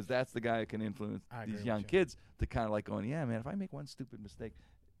 because that's the guy that can influence these young kids to kind of like going, yeah, man, if I make one stupid mistake,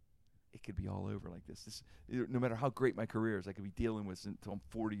 it could be all over like this. No matter how great my career is, I could be dealing with until I'm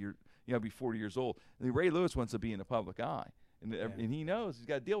 40 years. I'll be 40 years old. And Ray Lewis wants to be in the public eye, and he knows he's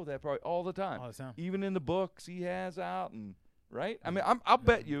got to deal with that probably all the time. Even in the books he has out, and right. I mean, I'll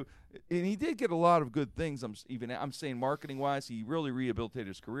bet you, and he did get a lot of good things. I'm saying marketing wise, he really rehabilitated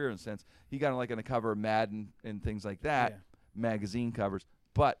his career in a sense. He got on the cover of Madden and things like that, magazine covers.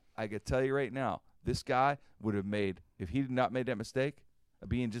 But I could tell you right now, this guy would have made, if he had not made that mistake of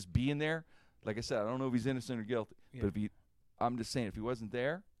being there, like I said, I don't know if he's innocent or guilty, but I'm just saying, if he wasn't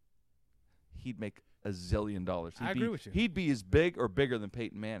there, he'd make a zillion dollars. I agree with you. He'd be as big or bigger than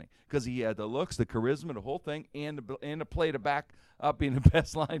Peyton Manning because he had the looks, the charisma, the whole thing, and the play to back up being the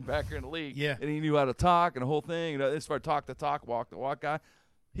best linebacker in the league. Yeah. And he knew how to talk and the whole thing. As far as talk the talk, walk the walk guy,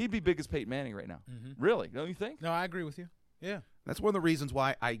 he'd be big as Peyton Manning right now. Mm-hmm. Really, don't you think? No, I agree with you. Yeah. That's one of the reasons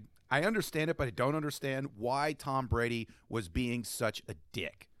why I understand it, but I don't understand why Tom Brady was being such a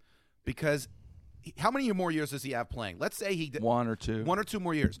dick. Because how many more years does he have playing? Let's say he did 1 or 2. 1 or 2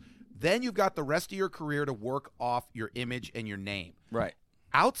 more years. Then you've got the rest of your career to work off your image and your name. Right.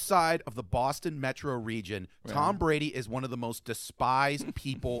 Outside of the Boston metro region, Tom Brady is one of the most despised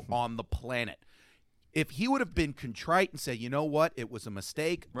people on the planet. If he would have been contrite and said, you know what, it was a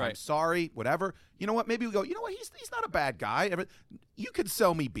mistake, I'm sorry, whatever, you know what, maybe we go, you know what, he's not a bad guy. You could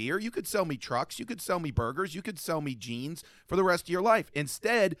sell me beer, you could sell me trucks, you could sell me burgers, you could sell me jeans for the rest of your life.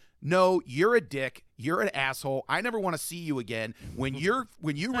 Instead, no, you're a dick, you're an asshole, I never want to see you again. When you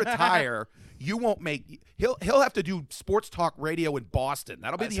retire, you won't make he'll have to do sports talk radio in Boston.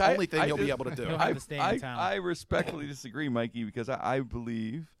 That'll be the only thing he'll be able to do. I respectfully disagree, Mikey, because I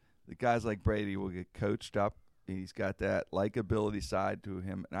believe that guys like Brady will get coached up He's got that likability side to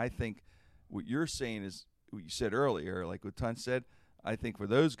him. And I think what you're saying is what you said earlier, like what Tunch said. I think for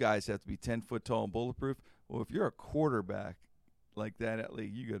those guys have to be 10 foot tall and bulletproof. Well, if you're a quarterback like that at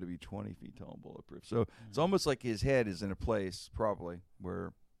league, you got to be 20 feet tall and bulletproof. So it's almost like his head is in a place probably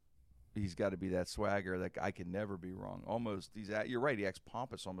where he's got to be that swagger that I can never be wrong. Almost you're right. He acts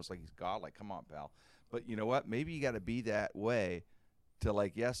pompous, almost like he's godlike. Come on, pal. But you know what? Maybe you got to be that way to,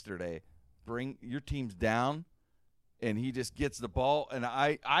 like yesterday, bring your teams down, and he just gets the ball. And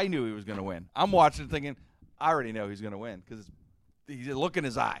I knew he was going to win. I'm watching thinking, I already know he's going to win because he's a look in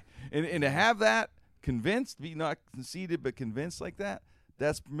his eye. And to have that convinced, be not conceited but convinced like that,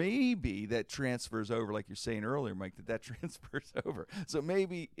 that's maybe that transfers over, like you're saying earlier, Mike, that transfers over. So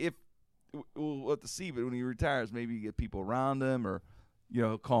maybe if we'll have to see, but when he retires, maybe you get people around him or,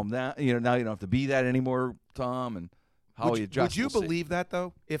 calm down. Now you don't have to be that anymore, Tom, and how he adjusts. Would you believe that,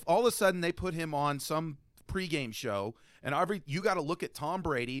 though? If all of a sudden they put him on some pregame show and you got to look at Tom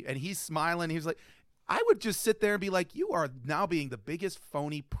Brady and he's smiling, he's like, I would just sit there and be like, you are now being the biggest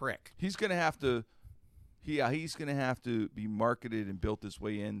phony prick. He's going to have to he's going to have to be marketed and built his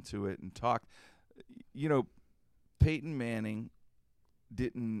way into it and talk. Peyton Manning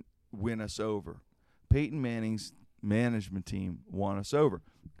didn't win us over. Peyton Manning's management team won us over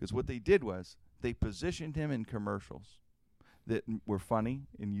because what they did was they positioned him in commercials that were funny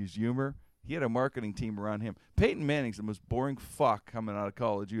and used humor. He had a marketing team around him. Peyton Manning's the most boring fuck coming out of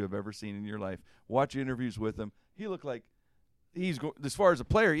college you have ever seen in your life. Watch interviews with him. He looked like as far as a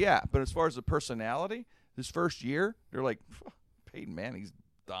player, yeah, but as far as a personality, his first year, they're like, Peyton Manning's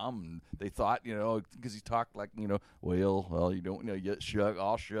dumb. And they thought, because he talked like, well, you don't know,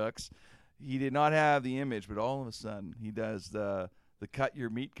 all shucks. He did not have the image, but all of a sudden he does the cut your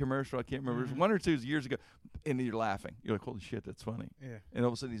meat commercial. I can't remember. It was 1 or 2 years ago. And you're laughing. You're like, holy shit, that's funny. Yeah. And all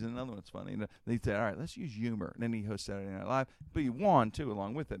of a sudden he's in another one that's funny. And they said, all right, let's use humor. And then he hosts Saturday Night Live. But he won, too,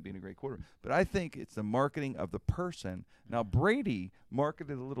 along with that, being a great quarterback. But I think it's the marketing of the person. Now, Brady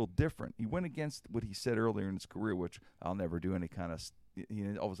marketed a little different. He went against what he said earlier in his career, which I'll never do any kind of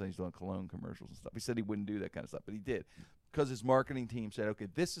all of a sudden he's doing cologne commercials and stuff. He said he wouldn't do that kind of stuff, but he did. Because his marketing team said, okay,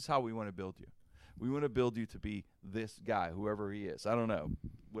 this is how we want to build you. We want to build you to be this guy, whoever he is. I don't know,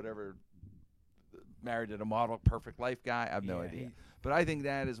 whatever, married to the model, perfect life guy. I have no idea. But I think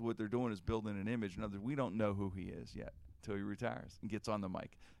that is what they're doing, is building an image. In other words, we don't know who he is yet until he retires and gets on the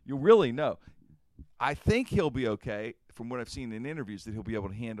mic. You really know. I think he'll be okay, from what I've seen in interviews, that he'll be able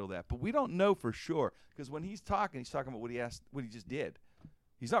to handle that. But we don't know for sure, because when he's talking about what he just did.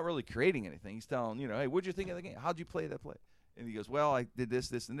 He's not really creating anything. He's telling, hey, what'd you think of the game? How'd you play that play? And he goes, well, I did this,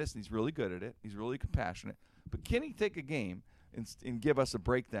 this, and this. And he's really good at it. He's really compassionate. But can he take a game and give us a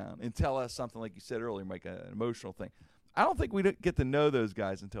breakdown and tell us something, like you said earlier, Mike, an emotional thing? I don't think we get to know those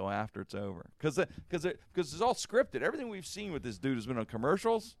guys until after it's over, because it's all scripted. Everything we've seen with this dude has been on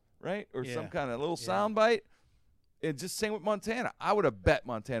commercials, right, or some kind of little sound bite. And just same with Montana. I would have bet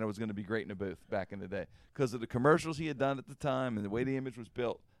Montana was going to be great in a booth back in the day because of the commercials he had done at the time and the way the image was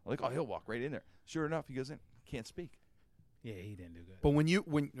built. I'm like, oh, he'll walk right in there. Sure enough, he goes in, can't speak. Yeah, he didn't do good. But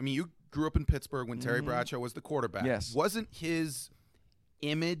you grew up in Pittsburgh when Terry Bradshaw was the quarterback. Yes. Wasn't his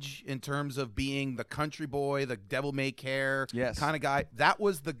image in terms of being the country boy, the devil-may-care kind of guy, that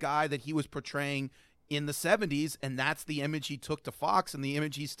was the guy that he was portraying in the 70s, and that's the image he took to Fox and the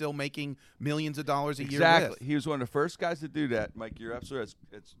image he's still making millions of dollars a year with. Exactly. He was one of the first guys to do that, Mike. You're absolutely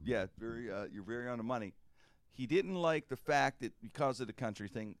you're very on the money. He didn't like the fact that because of the country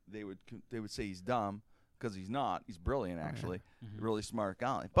thing, they would say he's dumb, because he's not. He's brilliant, actually. Really smart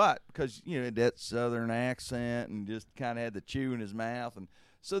guy. But because, that southern accent and just kind of had the chew in his mouth. And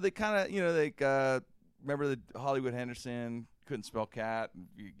so they kind of, remember the Hollywood Henderson couldn't spell cat, and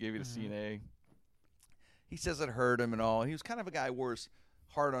gave it a CNA. He says it hurt him and all. He was kind of a guy who wore his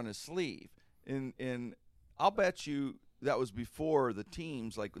heart on his sleeve. And I'll bet you that was before the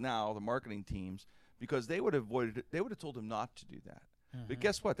teams, like now, the marketing teams, because they would have avoided it. They would have told him not to do that. But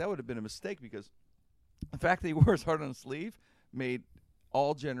guess what? That would have been a mistake, because the fact that he wore his heart on his sleeve made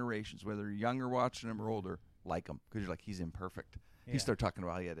all generations, whether you're younger watching him or older, like him. Because you're like, he's imperfect. He started talking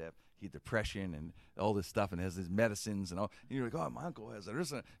about how he had depression and all this stuff and has his medicines and all. And you're like, oh, my uncle has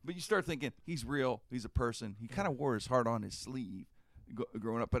that. But you start thinking, he's real. He's a person. He kind of wore his heart on his sleeve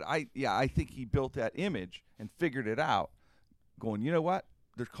growing up. But I think he built that image and figured it out, going, you know what?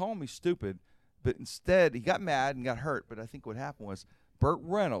 They're calling me stupid. But instead, he got mad and got hurt. But I think what happened was Burt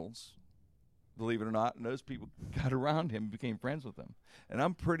Reynolds, believe it or not, and those people got around him and became friends with him. And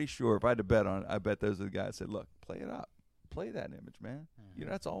I'm pretty sure, if I had to bet on it, I bet those are the guys that said, look, play it up. Play that image, man.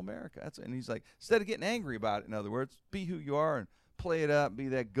 That's all America. And he's like, instead of getting angry about it, in other words, be who you are and play it up, be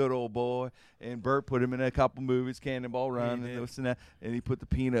that good old boy. And Burt put him in a couple movies, Cannonball Run, and this and that. And he put the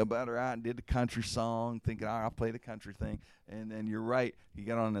peanut butter out and did the country song, thinking, all right, I'll play the country thing. And then you're right, he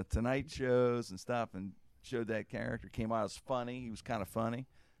got on the Tonight shows and stuff and showed that character. Came out as funny. He was kind of funny.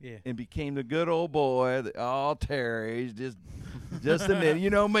 Yeah. And became the good old boy. Terry's just an idiot.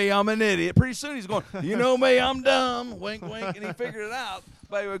 You know me, I'm an idiot. Pretty soon he's going, you know me, I'm dumb. Wink, wink. And he figured it out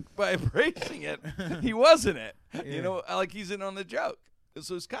by embracing it. He wasn't it. Yeah. You know, like he's in on the joke.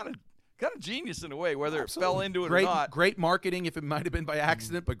 So it's kind of genius in a way, whether Absolutely. it fell into it great, or not. Great marketing, if it might have been by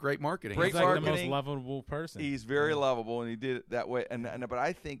accident, but great marketing. Great He's like the marketing. most lovable person. He's very lovable, and he did it that way. But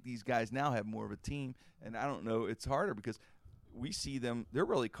I think these guys now have more of a team, and I don't know. It's harder because we see them. They're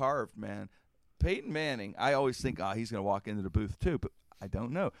really carved, man. Peyton Manning, I always think, he's going to walk into the booth too, but I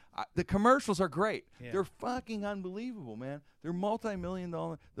don't know. The commercials are great. Yeah. They're fucking unbelievable, man. They're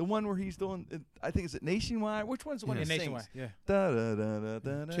multi-million-dollar. The one where he's doing, I think, is it Nationwide? Which one's the one he Nationwide, sings?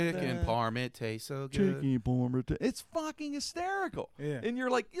 Yeah. Chicken parm, it tastes so good. Chicken parm, it's fucking hysterical. Yeah. And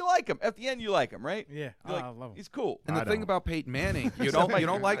you're like, you like him. At the end, you like him, right? Yeah. Like, I love him. he's cool. And the thing about Peyton Manning, you don't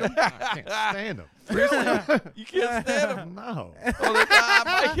like him? I can't stand him. Really? You can't stand him? No.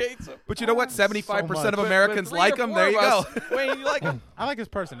 Mike hates him. But you know what? 75% of But Americans three like or him. four There of you go. us- Wayne, you like him? I like his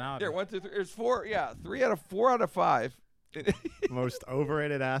personality. There, 1, 2, 3. There's 4. Yeah, 4 out of 5. Most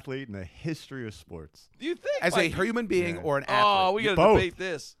overrated athlete in the history of sports. Do you think? As a Mike, human being Yeah. or an athlete? Oh, we got to Both. debate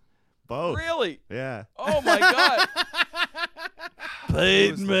this. Both. Really? Yeah. Oh my God.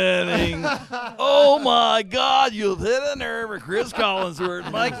 Peyton Manning. Oh my God, you've hit a nerve with Chris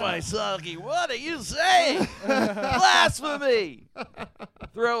Collinsworth, Mike Wysocki. What are you saying? Blasphemy.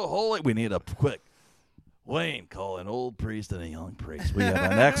 Throw holy. We need a quick. Wayne, call an old priest and a young priest. We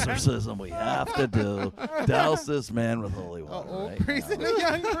have an exorcism we have to do. Douse this man with holy water. Old right priest now. and a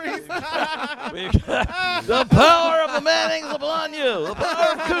young priest. The power of the Mannings upon you. The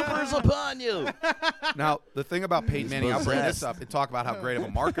power of Cooper's upon you. Now, the thing about Peyton Manning, I'll bring this possessed. up and talk about how great of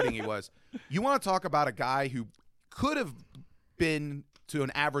a marketing he was. You want to talk about a guy who could have been, to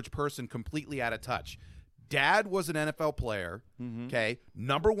an average person, completely out of touch. Dad was an NFL player, okay?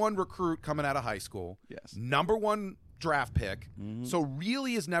 #1 recruit coming out of high school. Yes. #1 draft pick. So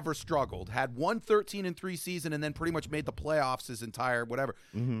really has never struggled. Had 1-13-3 season and then pretty much made the playoffs his entire whatever.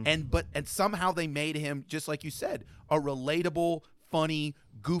 And somehow they made him, just like you said, a relatable, funny,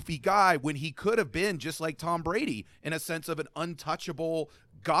 goofy guy when he could have been just like Tom Brady in a sense of an untouchable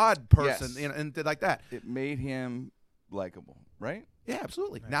God person and like that. It made him likable, right? Yeah,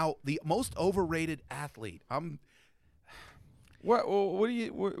 absolutely. Now, the most overrated athlete. What do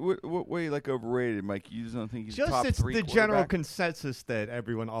you like overrated, Mike? You just don't think he's Just top it's 3 the general quarterback? consensus that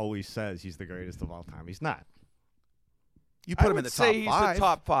everyone always says he's the greatest of all time. He's not. You put I him would in the say top he's 5. the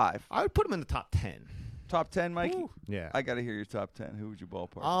top 5. I would put him in the top 10. Top 10, Mikey? Yeah. I got to hear your top 10. Who would you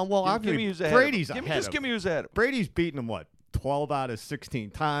ballpark? Well, give me who's ahead. Brady's of him. ahead. Give me who's ahead. of him. Brady's beaten him, 12 out of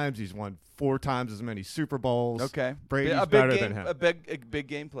 16 times. He's won 4 times as many Super Bowls. Okay. Brady's a big better game, than him. A big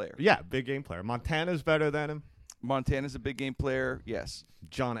game player. Yeah, big game player. Montana's better than him. Montana's a big game player. Yes.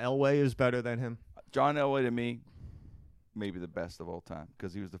 John Elway is better than him. John Elway, to me, maybe the best of all time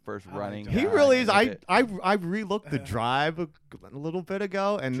because he was the first running. He guy. really is. I re-looked the drive a little bit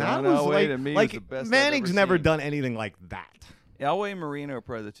ago, and John that was Elway to me like was the best I've Manning's ever never seen. done anything like that. Elway and Marino are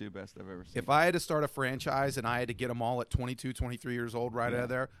probably the 2 best I've ever seen. If I had to start a franchise and I had to get them all at 22, 23 years old right out of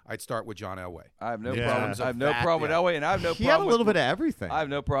there, I'd start with John Elway. I have no Yeah. problem. I have no that, problem with yeah. Elway, and I have no He problem had a little with bit of everything. I have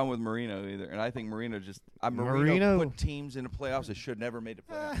no problem with Marino either, and I think Marino Marino put teams into playoffs that should never made the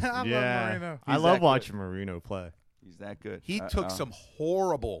playoffs. I yeah, love Marino. I He's love that good. watching Marino play. He's that good. He took some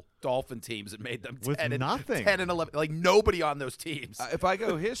horrible Dolphin teams and made them With 10 nothing. 10 and 11. Like nobody on those teams. If I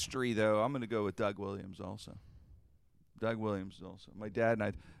go history, though, I'm going to go with Doug Williams also. Doug Williams also. My dad and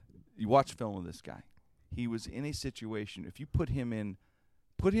I, you watch film of this guy. He was in a situation. If you put him in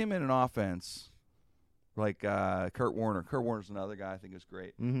an offense like Kurt Warner. Kurt Warner's another guy I think is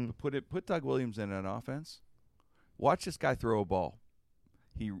great. Mm-hmm. But put Doug Williams in an offense. Watch this guy throw a ball.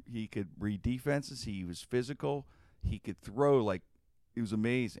 He could read defenses. He was physical. He could throw like it was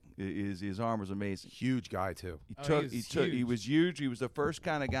amazing. His arm was amazing. Huge guy too. He was huge. He was the first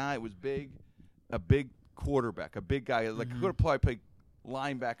kind of guy. It was big, a big quarterback, a big guy. Like could have probably played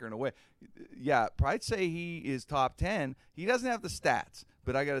linebacker in a way. Yeah, I'd say he is top 10. He doesn't have the stats,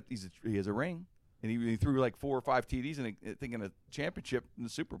 but he has a ring. And he threw like 4 or 5 TDs and I think in a championship in the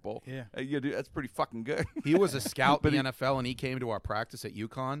Super Bowl. Yeah. That's pretty fucking good. He was a scout But in the NFL, and he came to our practice at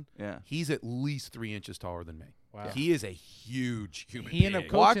UConn. Yeah. He's at least 3 inches taller than me. Wow. He is a huge human He being. ended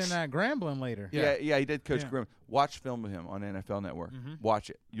up coaching Grambling later. Yeah, he did coach Grim. Watch film of him on NFL Network. Watch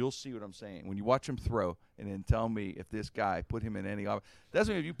it. You'll see what I'm saying. When you watch him throw, and then tell me if this guy put him in any offense. That's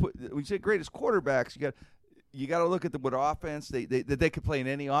when when you say greatest quarterbacks, you got to look at what offense they could play in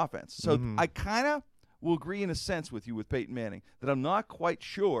any offense. So I kind of will agree in a sense with you with Peyton Manning that I'm not quite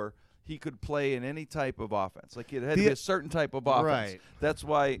sure he could play in any type of offense. Like it had to be a certain type of offense. Right. That's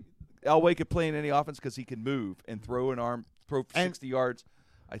why Elway could play in any offense because he can move and throw an arm, throw 60 yards.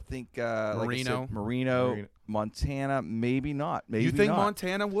 I think Marino, Montana, maybe not. Maybe you think not.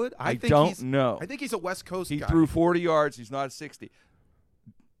 Montana would? I don't know. I think he's a West Coast guy. He threw 40 yards. He's not 60.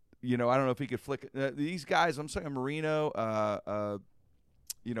 I don't know if he could flick it. These guys, I'm saying Marino,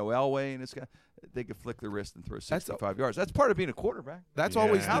 Elway and this guy, they could flick the wrist and throw 65 yards. That's part of being a quarterback. That's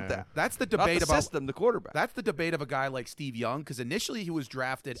always out there. That's the debate about the system, the quarterback. That's the debate of a guy like Steve Young, because initially he was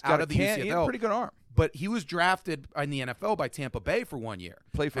drafted out of the UCFL. He had a pretty good arm. But he was drafted in the NFL by Tampa Bay for 1 year.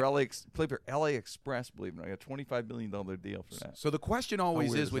 Play for LA Express, believe it or not. I got a $25 million deal for that. So the question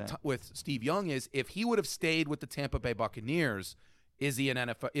always is with Steve Young is if he would have stayed with the Tampa Bay Buccaneers, is he an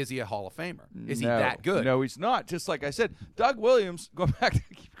NFL? Is he a Hall of Famer? Is he that good? No, he's not. Just like I said, Doug Williams. Go back.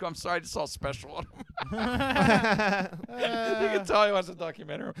 I'm sorry, I just saw a special on him. You can tell he watched a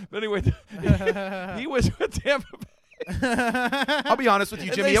documentary. But anyway, he was with Tampa Bay. I'll be honest with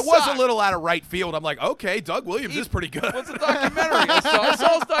you, Jimmy. It was a little out of right field. I'm like, okay, Doug Williams is pretty good. What's a documentary? I saw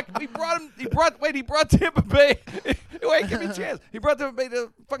his documentary. He brought Tampa Bay. Wait, give me a chance. He brought Tampa Bay to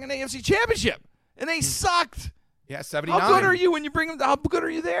the fucking AFC Championship, and they sucked. Yeah, 79. How good are you when you bring him? How good are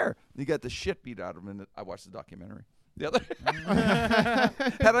you there? You got the shit beat out of him. I watched the documentary. The other,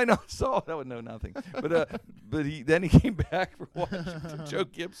 had I not saw it, I would know nothing. But then he came back for Washington. Joe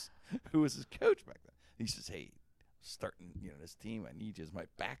Gibbs, who was his coach back then, he says, "Hey, starting this team, I need you as my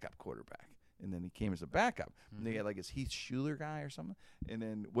backup quarterback." And then he came as a backup. And they had like his Heath Schuler guy or something. And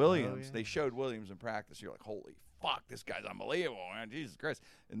then Williams, they showed Williams in practice. You're like, holy fuck, this guy's unbelievable, man. Jesus Christ.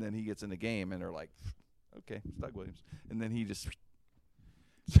 And then he gets in the game, and they're like, okay, it's Doug Williams. And then he just.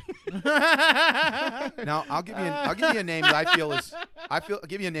 Now I'll give you a name that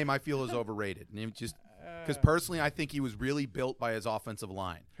I feel is overrated. And just because personally I think he was really built by his offensive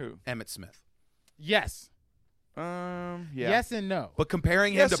line. Who? Emmitt Smith. Yes. Yeah. Yes and no. But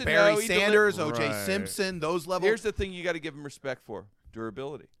comparing him to Barry Sanders, O.J. Simpson, those levels. Here's the thing you got to give him respect for: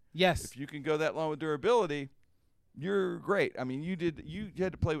 durability. Yes. If you can go that long with durability, you're great. I mean, you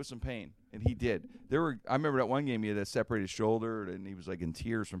had to play with some pain, and he did. I remember that one game he had a separated shoulder, and he was like in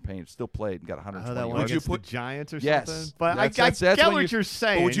tears from pain. Still played and got 120 yards. Would you put the Giants or yes. something? But that's I get what you're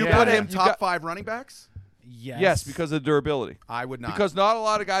saying. But would you put him top 5 running backs? Yes, because of durability. I would not. Because not a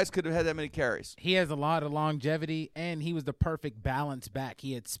lot of guys could have had that many carries. He has a lot of longevity, and he was the perfect balance back.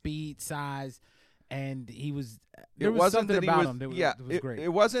 He had speed, size, and he was. There was something about him that was great.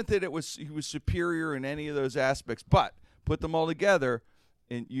 It wasn't that he was superior in any of those aspects, but put them all together,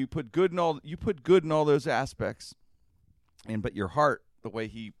 and you put good in all those aspects, but your heart, the way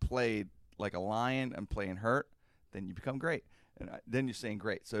he played like a lion and playing hurt, then you become great. And then you're saying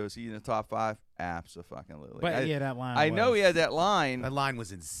great. So is he in the top 5? Absolutely. But that line. I know he had that line. That line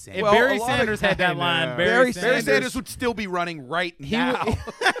was insane. If Barry Sanders had that line, Barry Sanders would still be running right now.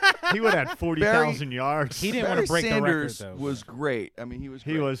 He would have 40,000 yards. He didn't want to break the record, though. Was great. I mean, he was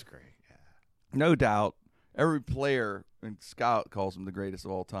great. He was great. Yeah. No doubt. Every player, and Scout calls him the greatest of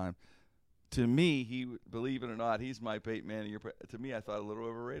all time. To me, believe it or not, he's my Peyton Manning. To me, I thought a little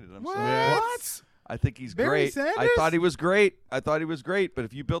overrated. I'm sorry. What? I think he's Barry great. Sanders? I thought he was great. But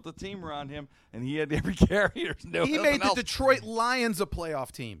if you built a team around him and he had every carry, there's no. He made the Detroit Lions a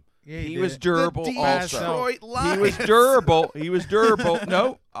playoff team. Yeah, he was durable. The also, Detroit Lions. He was durable. He was durable.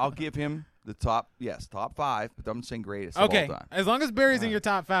 No, I'll give him the top 5. But I'm saying greatest of all time. As long as Barry's in your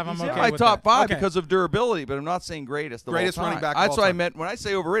top 5, I'm He's okay in my with top that. 5 Okay. because of durability, but I'm not saying greatest. Greatest of all time. running back. That's of all what I time. meant when I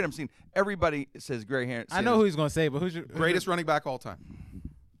say overrated. I'm saying everybody says Gray Hair. I know who he's going to say, but who's your Greatest running back all time?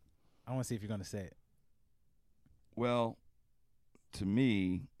 I want to see if you're going to say it. Well, to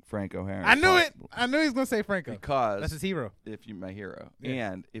me, Franco Harris. I knew it. I knew he was going to say Franco. Because that's his hero. My hero.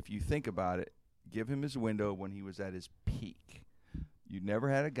 Yeah. And if you think about it, give him his window when he was at his peak. You never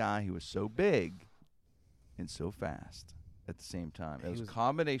had a guy who was so big and so fast at the same time. It was a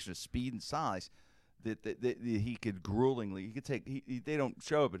combination of speed and size that he could gruelingly. He could take. They don't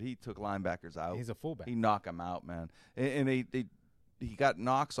show it, but he took linebackers out. He's a fullback. He knocked them out, man. And he got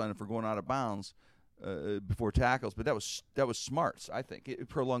knocks on him for going out of bounds before tackles, but that was smart. I think it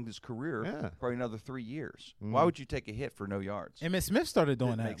prolonged his career probably another 3 years. Why would you take a hit for no yards? Emmitt Smith started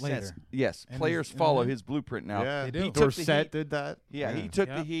doing that later. Sense. Yes, and players follow his blueprint now. Yeah, they do. Dorsett did that. Yeah, he took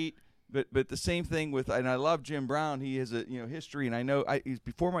the heat. But the same thing with, and I love Jim Brown. He has a history, and I know he's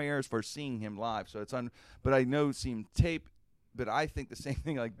before my era as far as seeing him live. So it's but I know seeing tape. But I think the same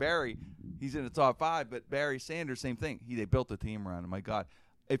thing like Barry. He's in the top 5, but Barry Sanders, same thing. They built a team around him. My God,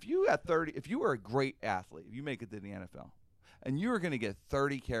 if you were a great athlete, if you make it to the NFL, and you were going to get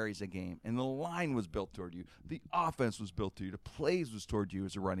 30 carries a game, and the line was built toward you, the offense was built to you, the plays was toward you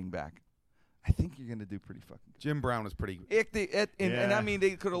as a running back, I think you're going to do pretty fucking good. Jim Brown was pretty and I mean,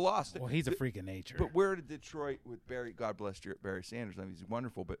 they could have lost it. Well, he's a freak of nature. But where did Detroit with Barry, God bless Barry Sanders, I mean, he's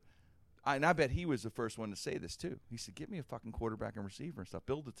wonderful, but I bet he was the first one to say this too. He said, "Get me a fucking quarterback and receiver and stuff.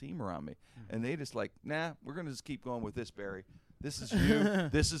 Build a team around me." And they just like, "Nah, we're going to just keep going with this, Barry. This is you.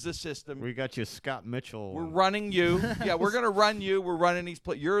 This is the system. We got you, Scott Mitchell. We're running you. Yeah, we're going to run you. We're running these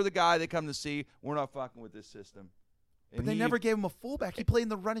plays. You're the guy they come to see. We're not fucking with this system." But they never gave him a fullback. He played in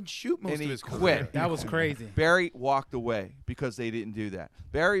the run and shoot most of his career. That was crazy. Barry walked away because they didn't do that.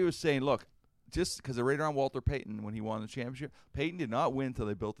 Barry was saying, "Look, just because they're right around Walter Payton when he won the championship, Payton did not win until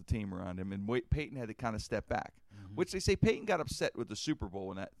they built a team around him, and Payton had to kind of step back, which they say Payton got upset with the Super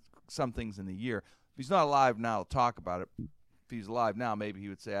Bowl and that some things in the year. If he's not alive now to talk about it, if he's alive now, maybe he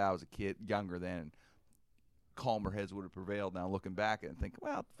would say, I was a kid, younger then, and calmer heads would have prevailed now looking back and think,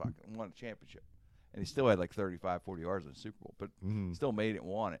 well, fuck it, won a championship. And he still had like 35, 40 yards in the Super Bowl, but still made it and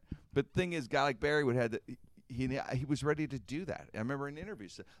won it. But the thing is, a guy like Barry would have he was ready to do that. I remember in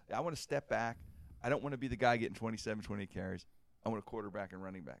interviews, said, I want to step back. I don't want to be the guy getting 27, 28 carries. I want a quarterback and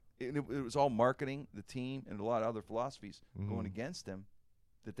running back. It was all marketing, the team, and a lot of other philosophies going against him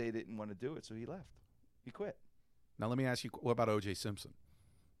that they didn't want to do it, so he left. He quit. Now let me ask you, what about O.J. Simpson?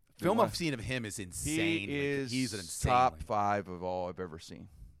 Film I've seen of him is insane. He's an insane top 5 of all I've ever seen.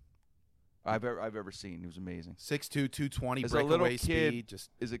 I've ever seen. He was amazing. 6'2", 220, as breakaway a little kid, speed.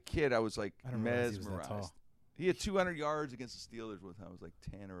 As a kid, I was like mesmerized. He had 200 yards against the Steelers with him. I was like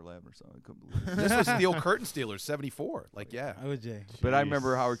 10 or 11 or something. I couldn't believe it. This was Steel Curtain Steelers, 74. Like, yeah. OJ. But I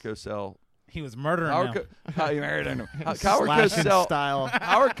remember Howard Cosell. He was murdering Howard them. Howard Cosell style.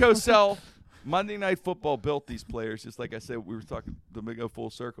 Howard Cosell, Monday Night Football built these players. Just like I said, we were talking to go full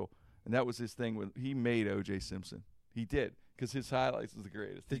circle. And that was his thing. He made O.J. Simpson. He did. Because his highlights was the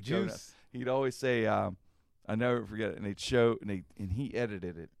greatest. The juice. He'd always say, I never forget it. And they'd show, and he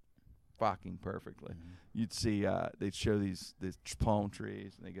edited it fucking perfectly. You'd see, they'd show these palm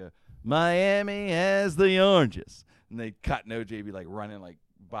trees, and they go, Miami has the oranges. And they'd cut, and OJ be like running like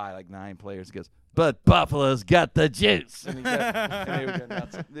by like 9 players. He goes, but Buffalo's got the juice. And, they would go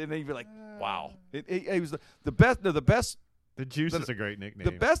nuts. And they'd be like, wow. He was the best. No, the best. The Juice is a great nickname.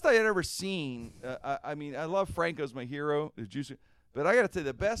 The best I had ever seen. I mean, I love Franco's my hero. The Juice, but I got to say,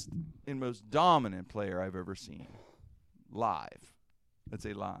 the best and most dominant player I've ever seen live. Let's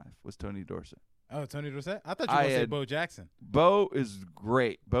say live was Tony Dorsett. Oh, Tony Dorsett? I thought you were going to say Bo Jackson. Bo is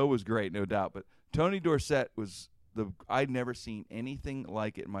great. Bo was great, no doubt. But Tony Dorsett was I'd never seen anything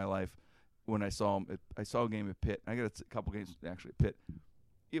like it in my life. When I saw him, I saw a game at Pitt. I got a couple games actually at Pitt.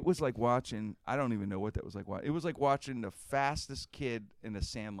 It was like watching, I don't even know what that was like. It was like watching the fastest kid in a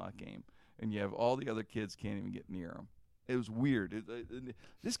Sandlot game, and you have all the other kids can't even get near him. It was weird.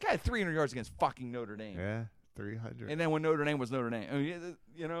 This guy had 300 yards against fucking Notre Dame. Yeah, 300. And then when Notre Dame was Notre Dame, I mean,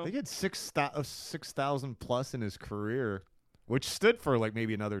 you know. He had 6,000 plus in his career, which stood for like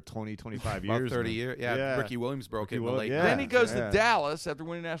maybe another 20, 25 years. About 30 years. Yeah, Ricky Williams broke it in the late. Then he goes to Dallas after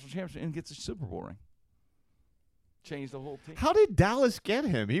winning national championship and gets a Super Bowl ring. Changed the whole team. How did Dallas get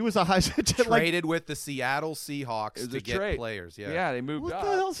him? He was a high traded with the Seattle Seahawks to get players. Yeah, they moved what up. What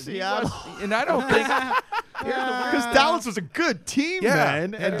the hell, Seattle? And I don't think because Dallas was a good team,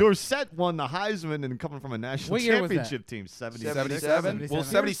 man. And Dorsett won the Heisman and coming from a national championship team. 77. Well,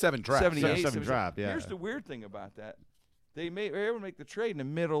 77 draft. 77 draft. Yeah. Here's the weird thing about that: they were able to make the trade in the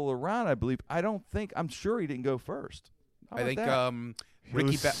middle of the round, I believe. I'm sure he didn't go first. I think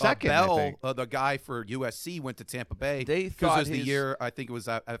Ricky Bell, the guy for USC, went to Tampa Bay. They thought it was the year, I think it was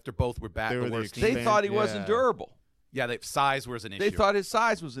after both were back. The worst team. They thought he wasn't durable. Yeah, size was an issue. They thought his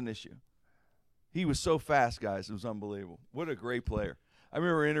size was an issue. He was so fast, guys. It was unbelievable. What a great player. I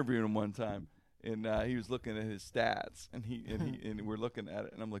remember interviewing him one time, and he was looking at his stats, and we're looking at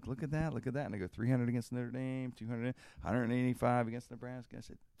it, and I'm like, look at that. And I go, 300 against Notre Dame, 200, 185 against Nebraska. I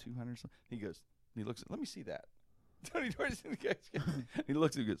said, 200 something. He looks at, let me see that. Tony Dorsett, he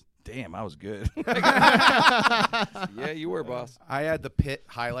looks and goes, damn, I was good. Yeah, you were, boss. I had the Pitt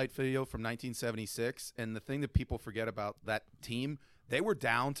highlight video from 1976, and the thing that people forget about that team, they were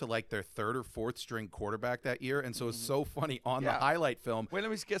down to like their 3rd or 4th string quarterback that year, and so it's so funny on the highlight film. Wait, let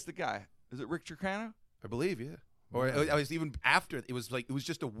me guess the guy. Is it Rick Tricano? I believe, yeah. Or I was even after. It was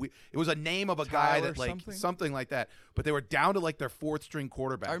just it was a name of a guy Tyler that like something like that. But they were down to like their fourth string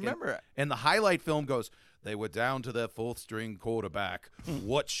quarterback. I remember it. And the highlight film goes, they were down to their fourth string quarterback.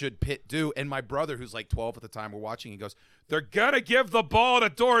 What should Pitt do? And my brother, who's like 12 at the time, we're watching. He goes, they're gonna give the ball to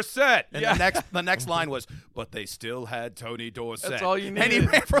Dorsett. And the next line was, but they still had Tony Dorsett. That's all you needed. And he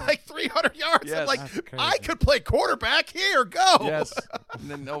ran for like 300 yards. Yes. I'm like, I could play quarterback. Here, go. Yes. And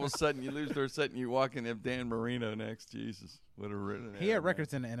then all of a sudden you lose Dorsett and you walk in and have Dan Marino next. Jesus, what a written. He had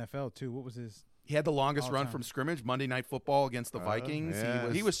records in the NFL too. What was his? He had the longest run from scrimmage, Monday Night Football against the Vikings.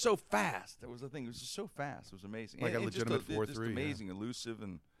 Yeah. He was so fast. That was the thing. He was just so fast. It was amazing. Like a legitimate 4-3. Just amazing, elusive,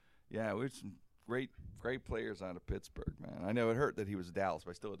 and we had some great players out of Pittsburgh, man. I know it hurt that he was Dallas,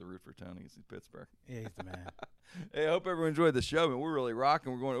 but I still had to root for Tony. He's in Pittsburgh. Yeah, he's the man. Hey, I hope everyone enjoyed the show, man. We're really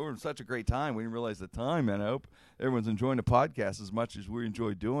rocking. We're having such a great time. We didn't realize the time, man. I hope everyone's enjoying the podcast as much as we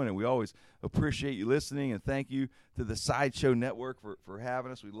enjoy doing it. We always appreciate you listening, and thank you to the Sideshow Network for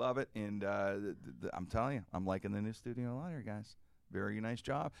having us. We love it, and I'm telling you, I'm liking the new studio a lot here, guys. Very nice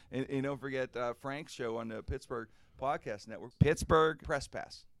job. And don't forget Frank's show on the Pittsburgh Podcast Network, Pittsburgh Press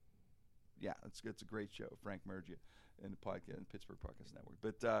Pass. Yeah, it's a great show, Frank Mergia and the podcast, and Pittsburgh Podcast Network.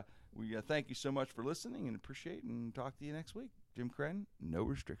 But we thank you so much for listening and appreciate it, and talk to you next week. Jim Crenn, No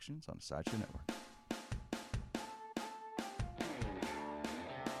Restrictions on the Sideshow Network.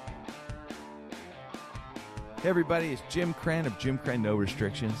 Hey everybody, it's Jim Crenn of Jim Crenn No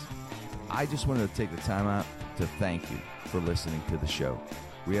Restrictions. I just wanted to take the time out to thank you for listening to the show.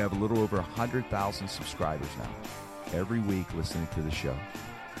 We have a little over 100,000 subscribers now, every week listening to the show.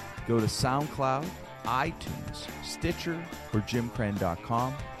 Go to SoundCloud, iTunes, Stitcher, or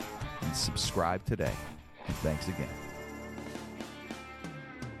jimcrenn.com and subscribe today. And thanks again.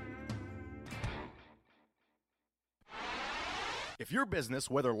 If your business,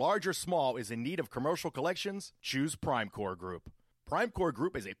 whether large or small, is in need of commercial collections, choose Primecore Group. Primecore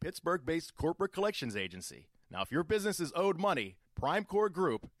Group is a Pittsburgh-based corporate collections agency. Now, if your business is owed money, Primecore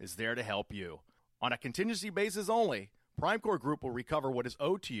Group is there to help you. On a contingency basis only, Primecore Group will recover what is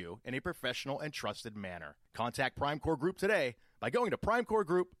owed to you in a professional and trusted manner. Contact Primecore Group today by going to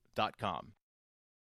primecoregroup.com.